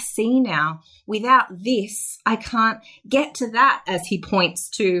goes, I see now, without this, I can't get to that, as he points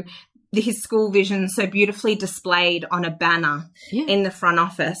to his school vision so beautifully displayed on a banner in the front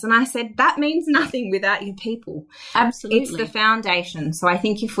office. And I said, that means nothing without your people. Absolutely. It's the foundation. So I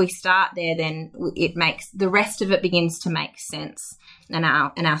think if we start there, then it makes the rest of it begins to make sense, and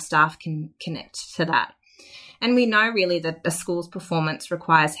our staff can connect to that. And we know really that a school's performance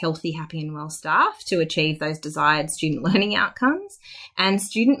requires healthy, happy and well staff to achieve those desired student learning outcomes. And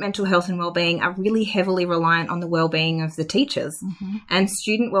student mental health and wellbeing are really heavily reliant on the wellbeing of the teachers. And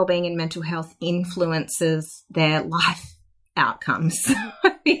student wellbeing and mental health influences their life outcomes.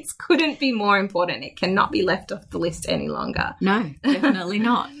 It couldn't be more important. It cannot be left off the list any longer. No, definitely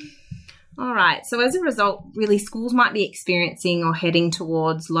not. All right. So as a result, really schools might be experiencing or heading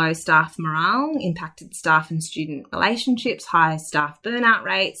towards low staff morale, impacted staff and student relationships, high staff burnout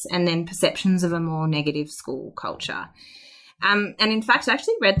rates, and then perceptions of a more negative school culture. And in fact, I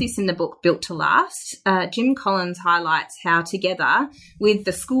actually read this in the book Built to Last. Jim Collins highlights how together with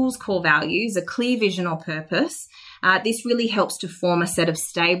the school's core values, a clear vision or purpose, this really helps to form a set of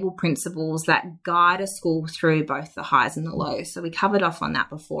stable principles that guide a school through both the highs and the lows. So we covered off on that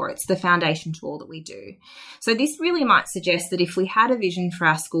before. It's the foundation to all that we do. So this really might suggest that if we had a vision for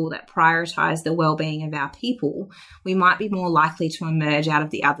our school that prioritised the well-being of our people, we might be more likely to emerge out of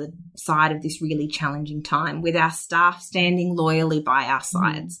the other side of this really challenging time with our staff standing loyally by our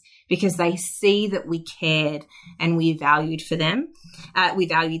sides because they see that we cared and we valued for them. We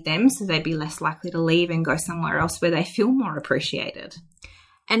valued them, so they'd be less likely to leave and go somewhere else where they feel more appreciated.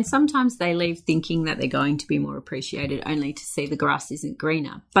 And sometimes they leave thinking that they're going to be more appreciated only to see the grass isn't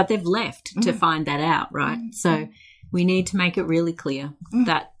greener. But they've left to find that out, right? So we need to make it really clear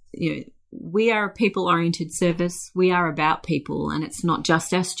that, you know, we are a people-oriented service. We are about people, and it's not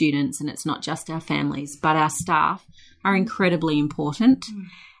just our students and it's not just our families, but our staff are incredibly important,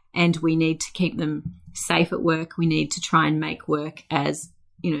 and we need to keep them safe at work. We need to try and make work as,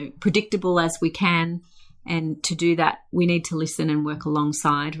 you know, predictable as we can. And to do that, we need to listen and work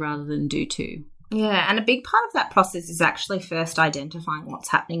alongside rather than do to. Yeah, and a big part of that process is actually first identifying what's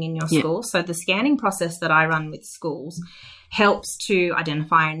happening in your school. So the scanning process that I run with schools helps to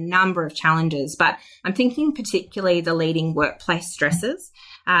identify a number of challenges, but I'm thinking particularly the leading workplace stresses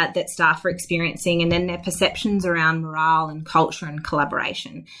that staff are experiencing, and then their perceptions around morale and culture and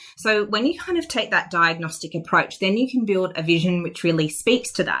collaboration. So when you kind of take that diagnostic approach, then you can build a vision which really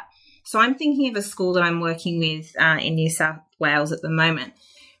speaks to that. So I'm thinking of a school that I'm working with in New South Wales at the moment,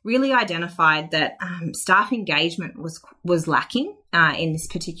 really identified that staff engagement was lacking in this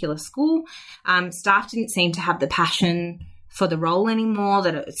particular school. Staff didn't seem to have the passion for the role anymore,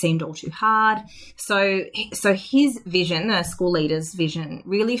 that it seemed all too hard. So his vision, a school leader's vision,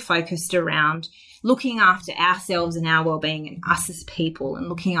 really focused around looking after ourselves and our well-being and us as people and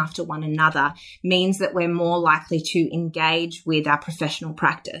looking after one another means that we're more likely to engage with our professional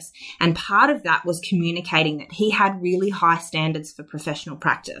practice. And part of that was communicating that he had really high standards for professional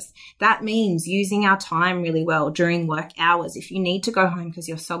practice. That means using our time really well during work hours. If you need to go home because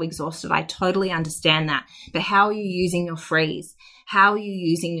you're so exhausted, I totally understand that. But how are you using your frees? How are you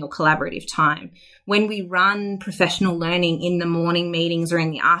using your collaborative time? When we run professional learning in the morning meetings or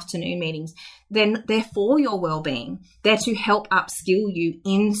in the afternoon meetings, then they're for your well-being. They're to help upskill you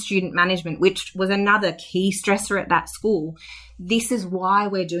in student management, which was another key stressor at that school. This is why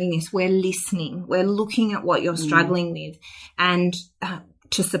we're doing this. We're listening. We're looking at what you're struggling with and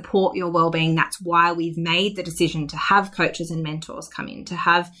to support your well-being. That's why we've made the decision to have coaches and mentors come in, to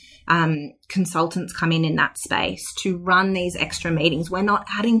have consultants come in that space, to run these extra meetings. We're not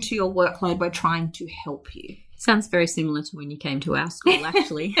adding to your workload. We're trying to help you. Sounds very similar to when you came to our school,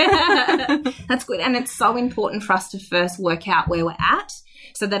 actually. That's good. And it's so important for us to first work out where we're at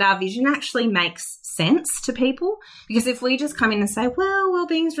so that our vision actually makes sense to people. Because if we just come in and say, well,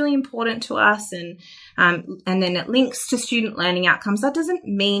 well-being is really important to us and then it links to student learning outcomes, that doesn't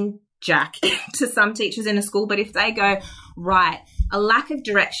mean jack to some teachers in a school. But if they go, right, a lack of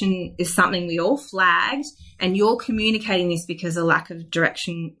direction is something we all flagged and you're communicating this because a lack of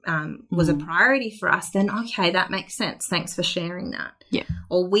direction was a priority for us, then okay, that makes sense. Thanks for sharing that. Yeah.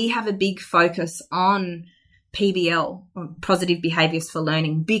 Or we have a big focus on PBL, or positive behaviours for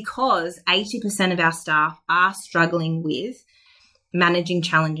learning, because 80% of our staff are struggling with managing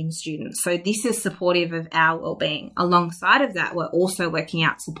challenging students. So this is supportive of our wellbeing. Alongside of that, we're also working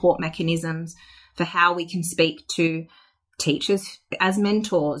out support mechanisms for how we can speak to teachers as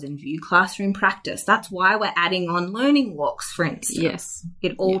mentors and view classroom practice. That's why we're adding on learning walks, for instance. Yes.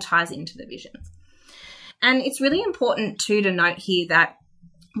 It all ties into the vision. And it's really important too to note here that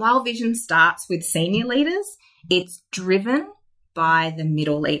while vision starts with senior leaders, it's driven by the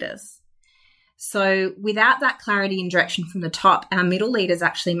middle leaders. So without that clarity and direction from the top, our middle leaders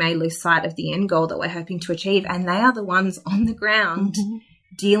actually may lose sight of the end goal that we're hoping to achieve, and they are the ones on the ground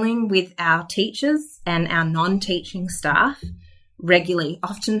dealing with our teachers and our non-teaching staff regularly,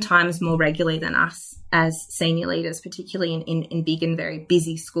 oftentimes more regularly than us as senior leaders, particularly in big and very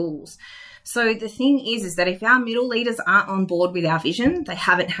busy schools. So the thing is that if our middle leaders aren't on board with our vision, they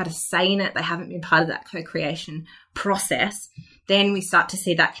haven't had a say in it, they haven't been part of that co-creation process, then we start to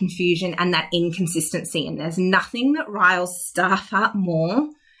see that confusion and that inconsistency. And there's nothing that riles staff up more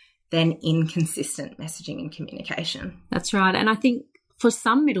than inconsistent messaging and communication. That's right. And I think for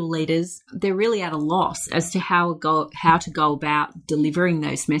some middle leaders, they're really at a loss as to how to go about delivering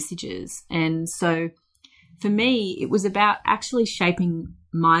those messages. And so for me, it was about actually shaping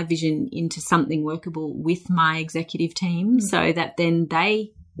my vision into something workable with my executive team, so that then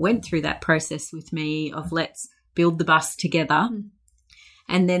they went through that process with me of let's build the bus together.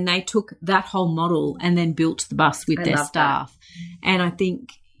 And then they took that whole model and then built the bus with their staff. And I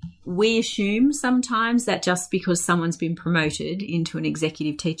think we assume sometimes that just because someone's been promoted into an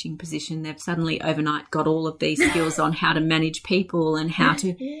executive teaching position, they've suddenly overnight got all of these skills on how to manage people and how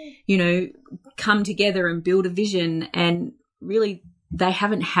to, you know, come together and build a vision. And really, they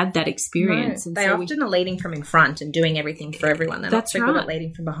haven't had that experience. No, and they so often are leading from in front and doing everything for everyone. They're not so good at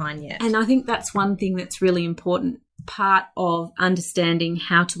leading from behind yet. And I think that's one thing that's really important. Part of understanding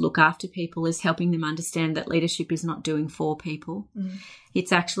how to look after people is helping them understand that leadership is not doing for people.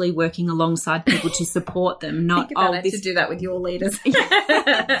 It's actually working alongside people to support them, not to do that with your leaders.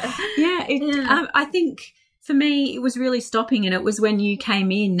 I think for me it was really stopping, and it was when you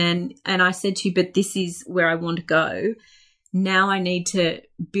came in and I said to you, but this is where I want to go. Now I need to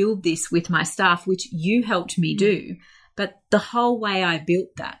build this with my staff, which you helped me do. But the whole way I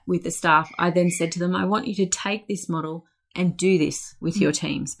built that with the staff, I then said to them, I want you to take this model and do this with your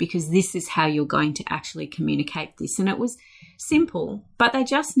teams, because this is how you're going to actually communicate this. And it was simple, but they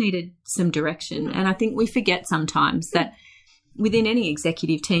just needed some direction. And I think we forget sometimes that within any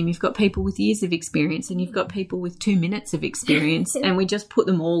executive team, you've got people with years of experience and you've got people with 2 minutes of experience, and we just put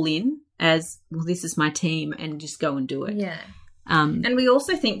them all in as, well, this is my team, and just go and do it. Yeah. And we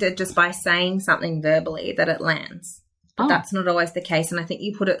also think that just by saying something verbally that it lands. But that's not always the case, and I think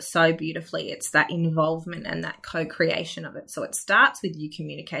you put it so beautifully. It's that involvement and that co-creation of it. So it starts with you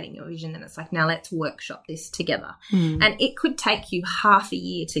communicating your vision, and it's like, now let's workshop this together. And it could take you half a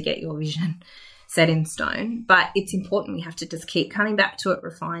year to get your vision set in stone, but it's important. We have to just keep coming back to it,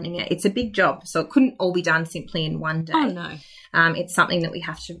 refining it. It's a big job, so it couldn't all be done simply in one day. Oh, no. It's something that we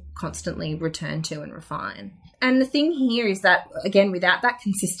have to constantly return to and refine. And the thing here is that, again, without that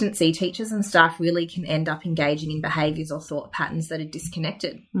consistency, teachers and staff really can end up engaging in behaviours or thought patterns that are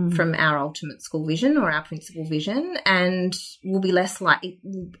disconnected from our ultimate school vision or our principal vision, and will be less likely,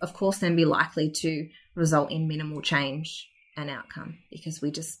 of course, then be likely to result in minimal change and outcome, because we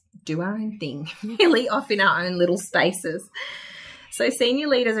just do our own thing, really off in our own little spaces. So senior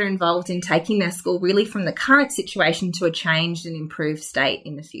leaders are involved in taking their school really from the current situation to a changed and improved state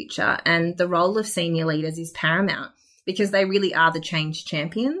in the future. And the role of senior leaders is paramount, because they really are the change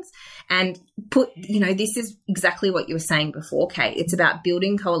champions. And this is exactly what you were saying before, Kate. It's about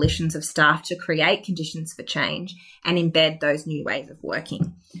building coalitions of staff to create conditions for change and embed those new ways of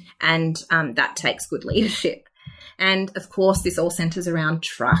working. And that takes good leadership. And, of course, this all centres around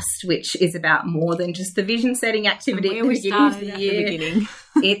trust, which is about more than just the vision-setting activity at the beginning of the year.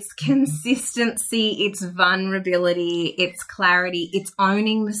 It's consistency, it's vulnerability, it's clarity, it's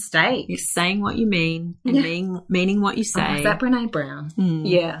owning mistakes. It's saying what you mean and meaning what you say. Oh, is that Brene Brown?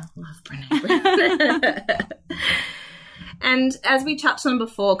 Yeah, love Brene Brown. And as we touched on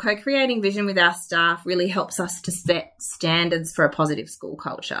before, co-creating vision with our staff really helps us to set standards for a positive school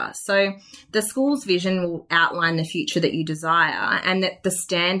culture. So the school's vision will outline the future that you desire, and that the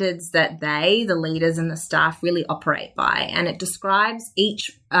standards that the leaders and the staff, really operate by. And it describes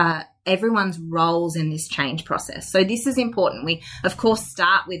everyone's roles in this change process. So this is important. We, of course,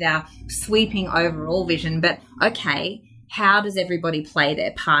 start with our sweeping overall vision, but okay, how does everybody play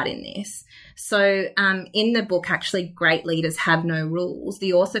their part in this? So in the book, actually, Great Leaders Have No Rules,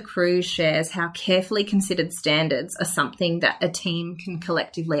 the author Cruz shares how carefully considered standards are something that a team can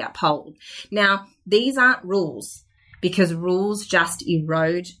collectively uphold. Now, these aren't rules, because rules just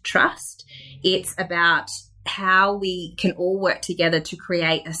erode trust. It's about how we can all work together to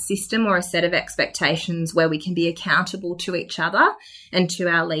create a system or a set of expectations where we can be accountable to each other and to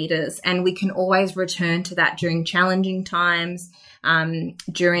our leaders. And we can always return to that during challenging times,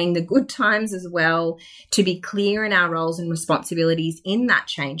 during the good times as well, to be clear in our roles and responsibilities in that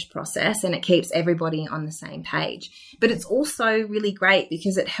change process, and it keeps everybody on the same page. But it's also really great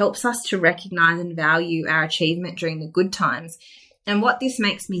because it helps us to recognise and value our achievement during the good times. And what this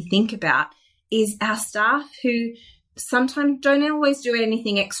makes me think about is our staff who sometimes don't always do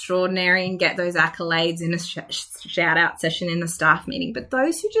anything extraordinary and get those accolades in a shout-out session in a staff meeting, but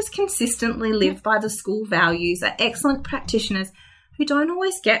those who just consistently live by the school values are excellent practitioners who don't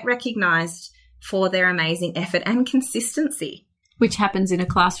always get recognised for their amazing effort and consistency. Which happens in a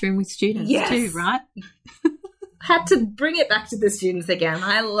classroom with students too, right? Had to bring it back to the students again.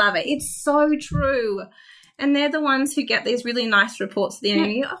 I love it. It's so true. And they're the ones who get these really nice reports at the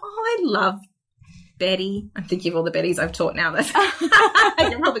end. Oh, I love Betty. I'm thinking of all the Bettys I've taught now.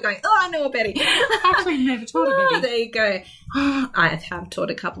 You're probably going, I know a Betty. Actually, never taught a Betty. There you go. I have taught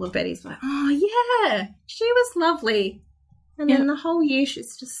a couple of Bettys, but yeah, she was lovely. And then the whole year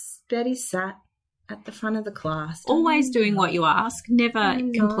Betty sat at the front of the class. Always doing what you ask, never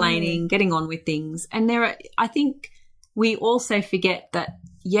complaining, getting on with things. And I think we also forget that,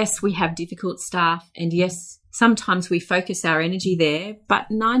 yes, we have difficult staff, and yes, sometimes we focus our energy there, but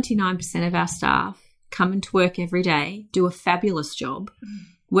 99% of our staff come into work every day, do a fabulous job,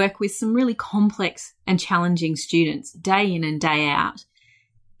 work with some really complex and challenging students day in and day out,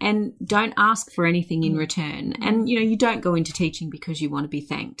 and don't ask for anything in return. And, you don't go into teaching because you want to be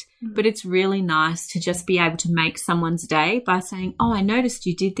thanked, but it's really nice to just be able to make someone's day by saying, I noticed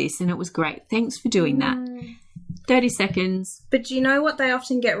you did this and it was great. Thanks for doing that. 30 seconds. But do you know what they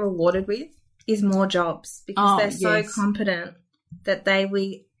often get rewarded with? Is more jobs, because they're so competent that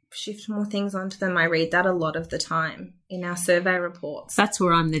we shift more things onto them. I read that a lot of the time in our survey reports. That's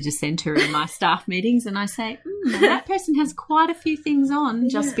where I'm the dissenter in my staff meetings, and I say, that person has quite a few things on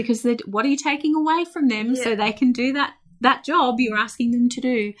just because what are you taking away from them so they can do that job you're asking them to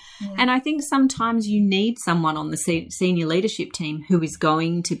do? Yeah. And I think sometimes you need someone on the senior leadership team who is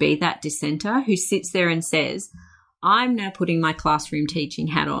going to be that dissenter, who sits there and says, I'm now putting my classroom teaching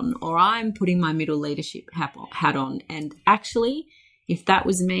hat on, or I'm putting my middle leadership hat on. And actually, if that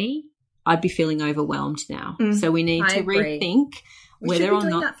was me, I'd be feeling overwhelmed now. So we need to rethink whether or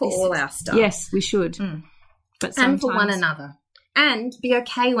not that for all our staff. Yes, we should. But and for one another. And be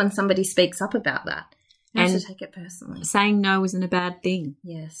okay when somebody speaks up about that. You have to take it personally. Saying no isn't a bad thing.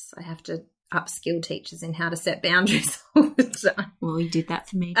 Yes, I have to upskill teachers in how to set boundaries all the time. Well, you did that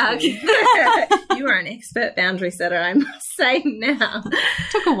for me too. Okay. You are an expert boundary setter, I must say now.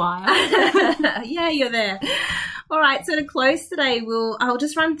 Took a while. Yeah, you're there. All right, so to close today, I'll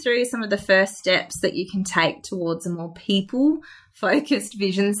just run through some of the first steps that you can take towards a more people-focused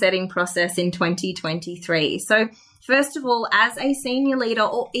vision setting process in 2023. So first of all, as a senior leader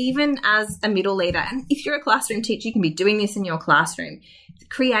or even as a middle leader, and if you're a classroom teacher, you can be doing this in your classroom,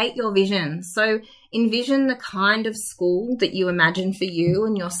 create your vision. So envision the kind of school that you imagine for you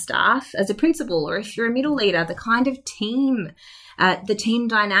and your staff as a principal, or if you're a middle leader, the kind of team, the team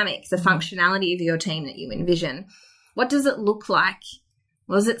dynamics, the functionality of your team that you envision. What does it look like?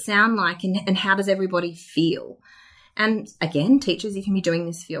 What does it sound like? And how does everybody feel? And again, teachers, you can be doing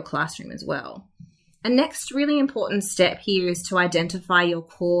this for your classroom as well. A next really important step here is to identify your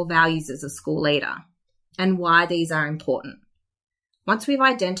core values as a school leader and why these are important. Once we've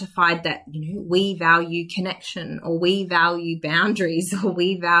identified that, we value connection, or we value boundaries, or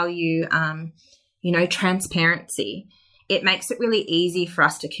we value, transparency, it makes it really easy for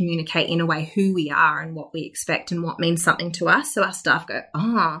us to communicate in a way who we are and what we expect and what means something to us. So our staff go,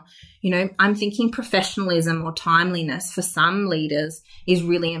 I'm thinking professionalism or timeliness for some leaders is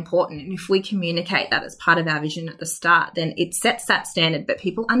really important. And if we communicate that as part of our vision at the start, then it sets that standard, but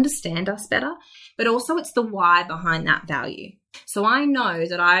people understand us better. But also it's the why behind that value. So I know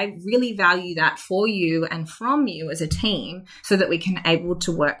that I really value that for you and from you as a team, so that we can able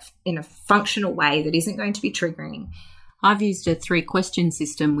to work in a functional way that isn't going to be triggering. I've used a 3-question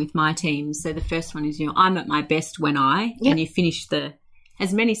system with my team. So the first one is, I'm at my best when and you finish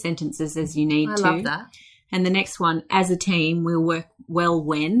as many sentences as you need to. I love that. And the next one, as a team, we'll work well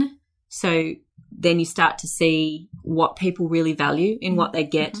when. So then you start to see what people really value in what they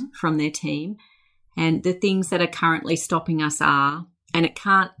get from their team. And the things that are currently stopping us are, and it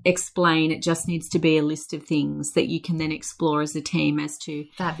can't explain, it just needs to be a list of things that you can then explore as a team as to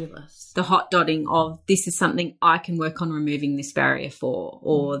fabulous. The hot dotting of, this is something I can work on removing this barrier for,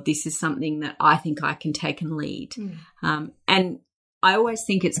 or this is something that I think I can take and lead. And I always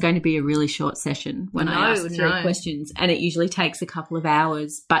think it's going to be a really short session when I ask 3 questions, and it usually takes a couple of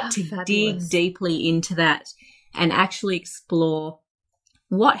hours. But to dig deeply into that and actually explore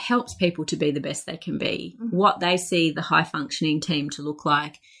what helps people to be the best they can be, what they see the high-functioning team to look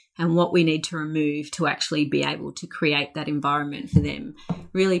like, and what we need to remove to actually be able to create that environment for them.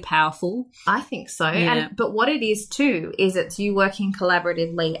 Really powerful. I think so. Yeah. But what it is too is it's you working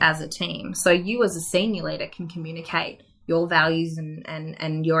collaboratively as a team. So you as a senior leader can communicate your values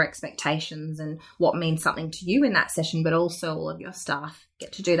and your expectations and what means something to you in that session, but also all of your staff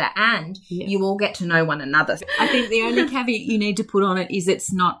get to do that, and you all get to know one another. I think the only caveat you need to put on it is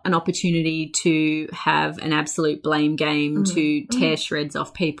it's not an opportunity to have an absolute blame game to tear shreds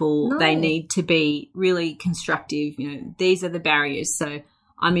off people. No. They need to be really constructive. These are the barriers. So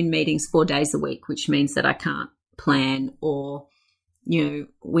I'm in meetings 4 days a week, which means that I can't plan, or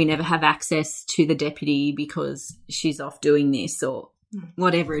we never have access to the deputy because she's off doing this, or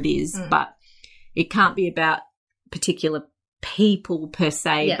whatever it is. But it can't be about particular people per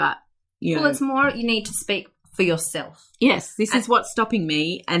se, but, you know. Well, it's more you need to speak for yourself. Yes, this is what's stopping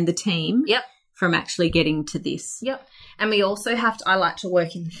me and the team from actually getting to this. Yep. And we also I like to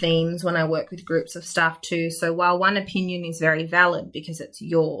work in themes when I work with groups of staff too. So while one opinion is very valid because it's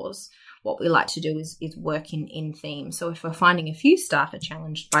yours, what we like to do is work in themes. So if we're finding a few staff are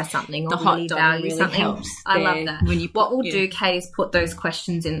challenged by something or really value something, helps I love that. What we'll do, Kate, is put those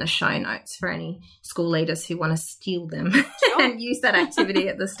questions in the show notes for any school leaders who want to steal them and use that activity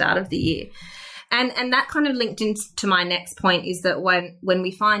at the start of the year. And that kind of linked into my next point is that when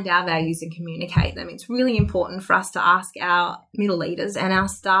we find our values and communicate them, it's really important for us to ask our middle leaders and our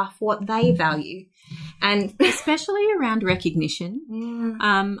staff what they value. And especially around recognition.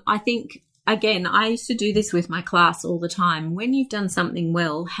 I think, again, I used to do this with my class all the time. When you've done something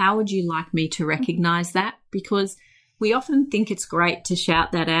well, how would you like me to recognise that? Because we often think it's great to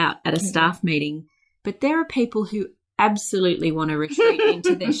shout that out at a staff meeting, but there are people who absolutely want to retreat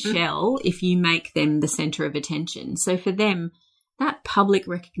into their shell if you make them the centre of attention. So for them, that public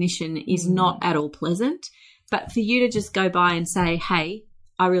recognition is not at all pleasant. But for you to just go by and say, hey,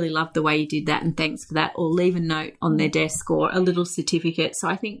 I really love the way you did that and thanks for that, or leave a note on their desk or a little certificate. So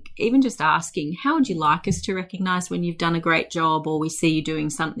I think even just asking, how would you like us to recognise when you've done a great job, or we see you doing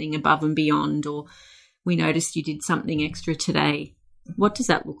something above and beyond, or we noticed you did something extra today? What does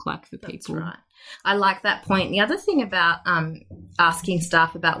that look like for people? That's right. I like that point. The other thing about asking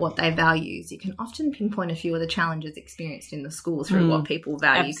staff about what they value is you can often pinpoint a few of the challenges experienced in the school through what people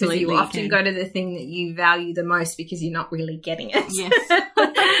value, because you often go to the thing that you value the most because you're not really getting it. Yes.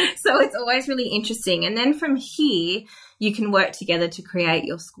 So it's always really interesting. And then from here, you can work together to create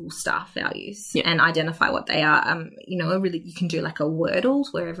your school staff values and identify what they are. You can do like a Wordle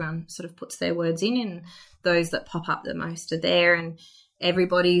where everyone sort of puts their words in, and those that pop up the most are there, and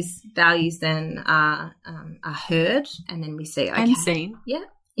everybody's values then are heard, and then we see, okay. And seen.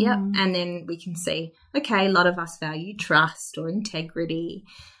 Yeah. And then we can see, okay, a lot of us value trust or integrity,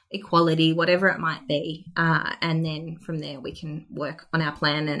 equality, whatever it might be. And then from there we can work on our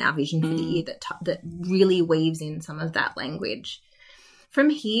plan and our vision for the year that really weaves in some of that language.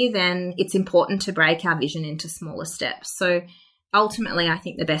 From here, then, it's important to break our vision into smaller steps. So ultimately, I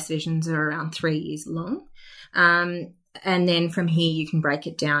think the best visions are around 3 years long. And then from here, you can break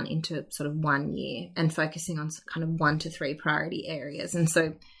it down into sort of 1 year and focusing on kind of 1 to 3 priority areas. And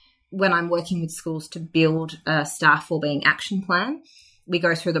so when I'm working with schools to build a staff wellbeing action plan, we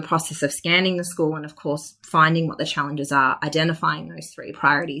go through the process of scanning the school and, of course, finding what the challenges are, identifying those 3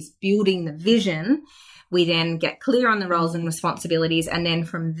 priorities, building the vision. We then get clear on the roles and responsibilities, and then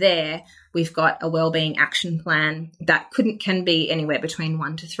from there, we've got a wellbeing action plan that can be anywhere between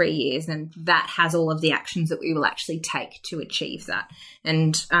 1 to 3 years, and that has all of the actions that we will actually take to achieve that.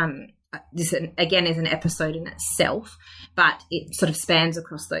 And this, again, is an episode in itself, but it sort of spans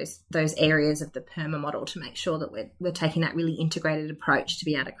across those areas of the PERMA model to make sure that we're taking that really integrated approach to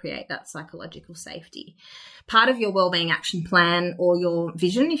be able to create that psychological safety. Part of your wellbeing action plan or your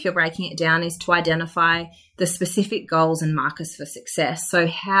vision, if you're breaking it down, is to identify the specific goals and markers for success. So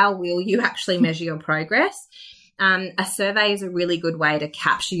how will you actually measure your progress? A survey is a really good way to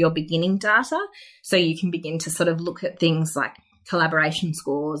capture your beginning data, so you can begin to sort of look at things like collaboration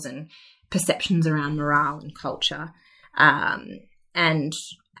scores and perceptions around morale and culture,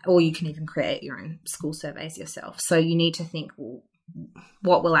 or you can even create your own school surveys yourself. So you need to think, well,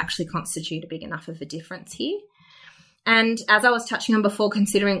 what will actually constitute a big enough of a difference here? And as I was touching on before,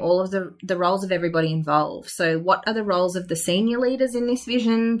 considering all of the roles of everybody involved. So what are the roles of the senior leaders in this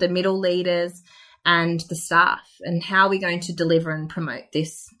vision, the middle leaders, and the staff, and how are we going to deliver and promote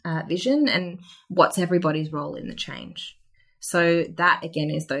this vision, and what's everybody's role in the change? So that,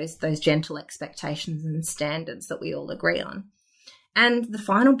 again, is those gentle expectations and standards that we all agree on. And the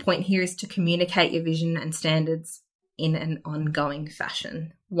final point here is to communicate your vision and standards in an ongoing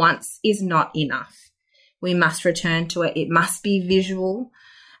fashion. Once is not enough. We must return to it. It must be visual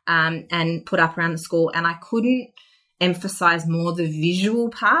and put up around the school. And I couldn't emphasize more the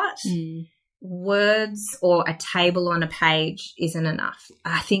visual part. Words or a table on a page isn't enough.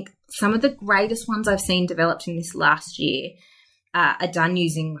 I think some of the greatest ones I've seen developed in this last year are done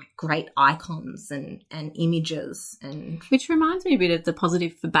using great icons and images. And which reminds me a bit of the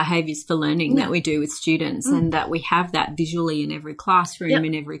positive behaviours for learning that we do with students, and that we have that visually in every classroom,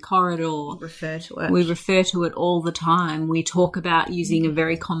 in every corridor. We refer to it all the time. We talk about using a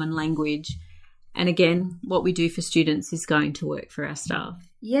very common language. And again, what we do for students is going to work for our staff.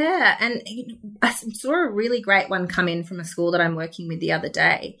 Yeah, and I saw a really great one come in from a school that I'm working with the other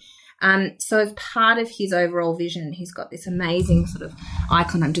day. So as part of his overall vision, he's got this amazing sort of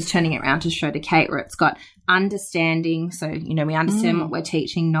icon. I'm just turning it around to show to Kate, where it's got understanding. So, you know, we understand what we're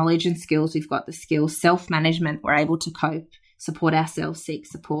teaching, knowledge and skills. We've got the skills, self-management. We're able to cope, support ourselves, seek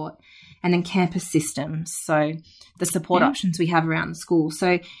support. And then campus systems, so the support options we have around the school.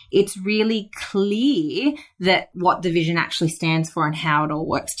 So it's really clear that what the vision actually stands for and how it all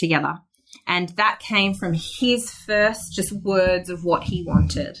works together. And that came from his first just words of what he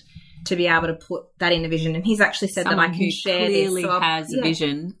wanted to be able to put that in a vision. And he's actually said Someone that I can share this. Clearly has a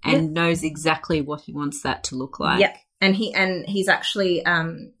vision and knows exactly what he wants that to look like. Yep. And he's actually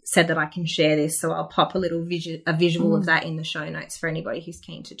said that I can share this, so I'll pop a little visual of that in the show notes for anybody who's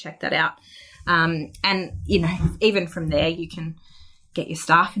keen to check that out. And, you know, even from there you can get your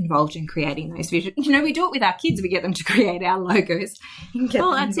staff involved in creating those visions. You know, we do it with our kids. We get them to create our logos.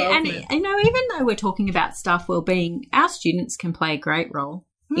 Well, that's it. And, you know, even though we're talking about staff wellbeing, our students can play a great role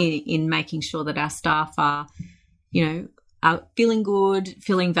in making sure that our staff are, you know, are feeling good,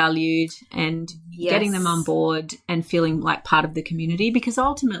 feeling valued, and getting them on board and feeling like part of the community, because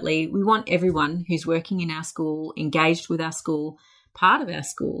ultimately we want everyone who's working in our school, engaged with our school, part of our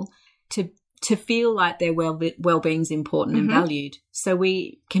school, to feel like their well-being is important and valued. So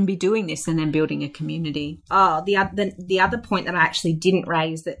we can be doing this and then building a community. Oh, the other point that I actually didn't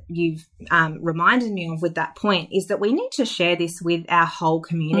raise that you've reminded me of with that point is that we need to share this with our whole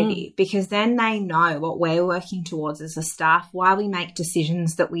community, because then they know what we're working towards as a staff, why we make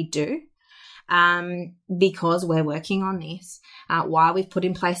decisions that we do, because we're working on this, why we've put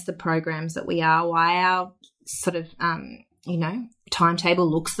in place the programs that we are, why our sort of, you know, timetable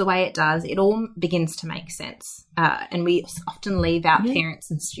looks the way it does. It all begins to make sense. And we often leave out parents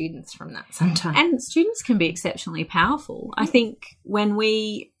and students from that sometimes. And students can be exceptionally powerful. I think when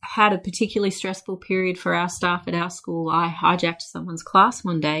we had a particularly stressful period for our staff at our school, I hijacked someone's class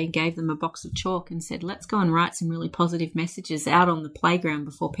one day, gave them a box of chalk and said, let's go and write some really positive messages out on the playground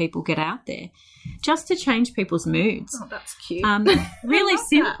before people get out there, just to change people's moods. Oh, that's cute. Really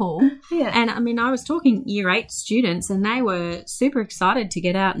simple. Yeah. And, I mean, I was talking year 8 students and they were super excited to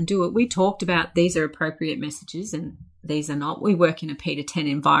get out and do it. We talked about these are appropriate messages and these are not. We work in a P to 10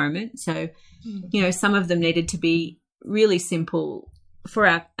 environment. So, you know, some of them needed to be really simple for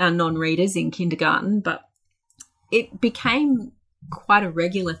our non-readers in kindergarten, but it became quite a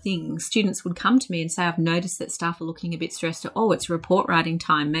regular thing. Students would come to me and say, I've noticed that staff are looking a bit stressed. Oh, it's report writing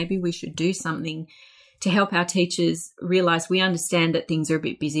time. Maybe we should do something to help our teachers realise we understand that things are a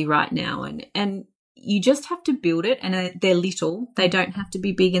bit busy right now. And you just have to build it, and they're little. They don't have to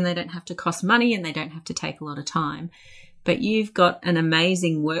be big and they don't have to cost money and they don't have to take a lot of time. But you've got an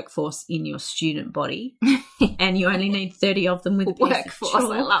amazing workforce in your student body and you only need 30 of them with a workforce. I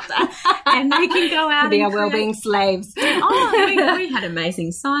love that. And they can go out and be our wellbeing slaves. We had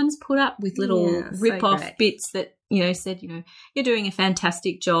amazing signs put up with little rip-off bits that, you know, said, you know, you're doing a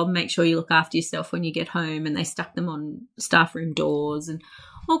fantastic job. Make sure you look after yourself when you get home. And they stuck them on staff room doors and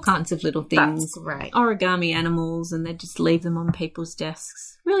all kinds of little things. That's great. Origami animals, and they just leave them on people's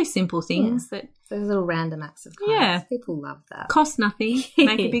desks. Really simple things that... Those little random acts of kindness. Yeah. People love that. Cost nothing,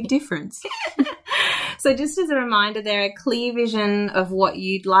 make a big difference. So just as a reminder, there a clear vision of what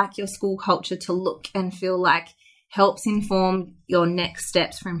you'd like your school culture to look and feel like helps inform your next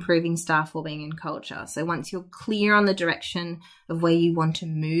steps for improving staff wellbeing and culture. So once you're clear on the direction of where you want to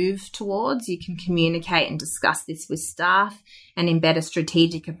move towards, you can communicate and discuss this with staff and embed a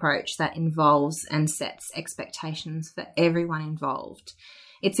strategic approach that involves and sets expectations for everyone involved.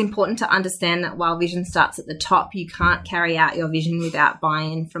 It's important to understand that while vision starts at the top, you can't carry out your vision without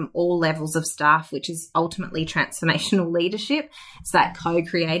buy-in from all levels of staff, which is ultimately transformational leadership. It's that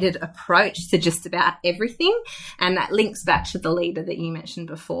co-created approach to just about everything. And that links back to the leader that you mentioned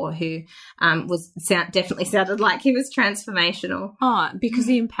before, who definitely sounded like he was transformational. Oh, because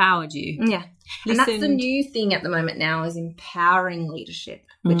he empowered you. Yeah. And that's the new thing at the moment now, is empowering leadership,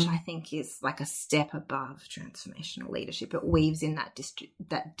 which I think is like a step above transformational leadership. It weaves in that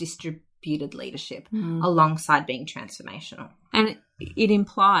distributed leadership alongside being transformational. And it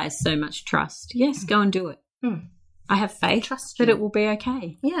implies so much trust. Yes, go and do it. I have faith that it will be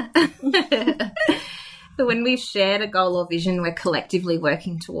okay. Yeah. So when we've shared a goal or vision we're collectively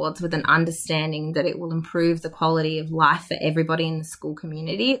working towards with an understanding that it will improve the quality of life for everybody in the school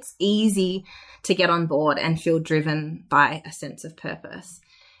community, it's easy to get on board and feel driven by a sense of purpose.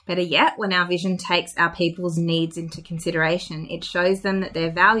 Better yet, when our vision takes our people's needs into consideration, it shows them that they're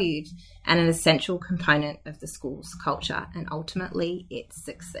valued and an essential component of the school's culture and ultimately its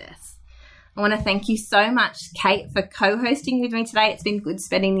success. I want to thank you so much, Kate, for co-hosting with me today. It's been good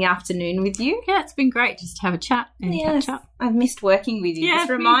spending the afternoon with you. Yeah, it's been great just to have a chat and catch up. I've missed working with you. Yeah, it's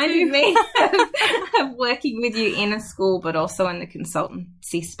reminded me of working with you in a school, but also in the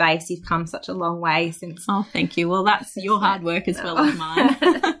consultancy space. You've come such a long way since. Oh, thank you. Well, that's your hard work as well as mine.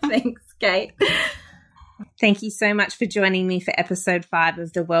 Thanks, Kate. Thank you so much for joining me for episode 5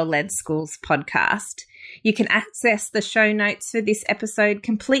 of the Well-Led Schools podcast. You can access the show notes for this episode,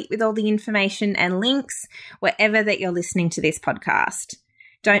 complete with all the information and links, wherever that you're listening to this podcast.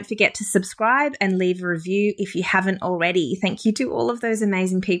 Don't forget to subscribe and leave a review if you haven't already. Thank you to all of those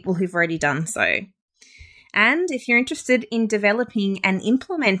amazing people who've already done so. And if you're interested in developing and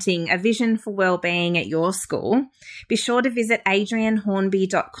implementing a vision for wellbeing at your school, be sure to visit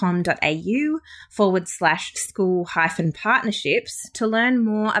adrianhornby.com.au/school-partnerships to learn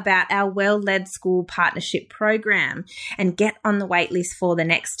more about our Well-Led School Partnership Program and get on the waitlist for the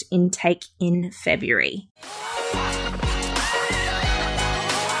next intake in February.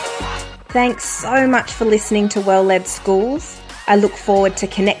 Thanks so much for listening to Well-Led Schools. I look forward to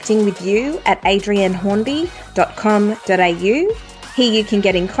connecting with you at adrianhornby.com.au. Here you can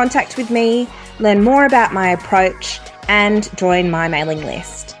get in contact with me, learn more about my approach, and join my mailing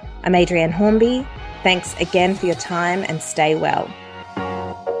list. I'm Adrienne Hornby. Thanks again for your time and stay well.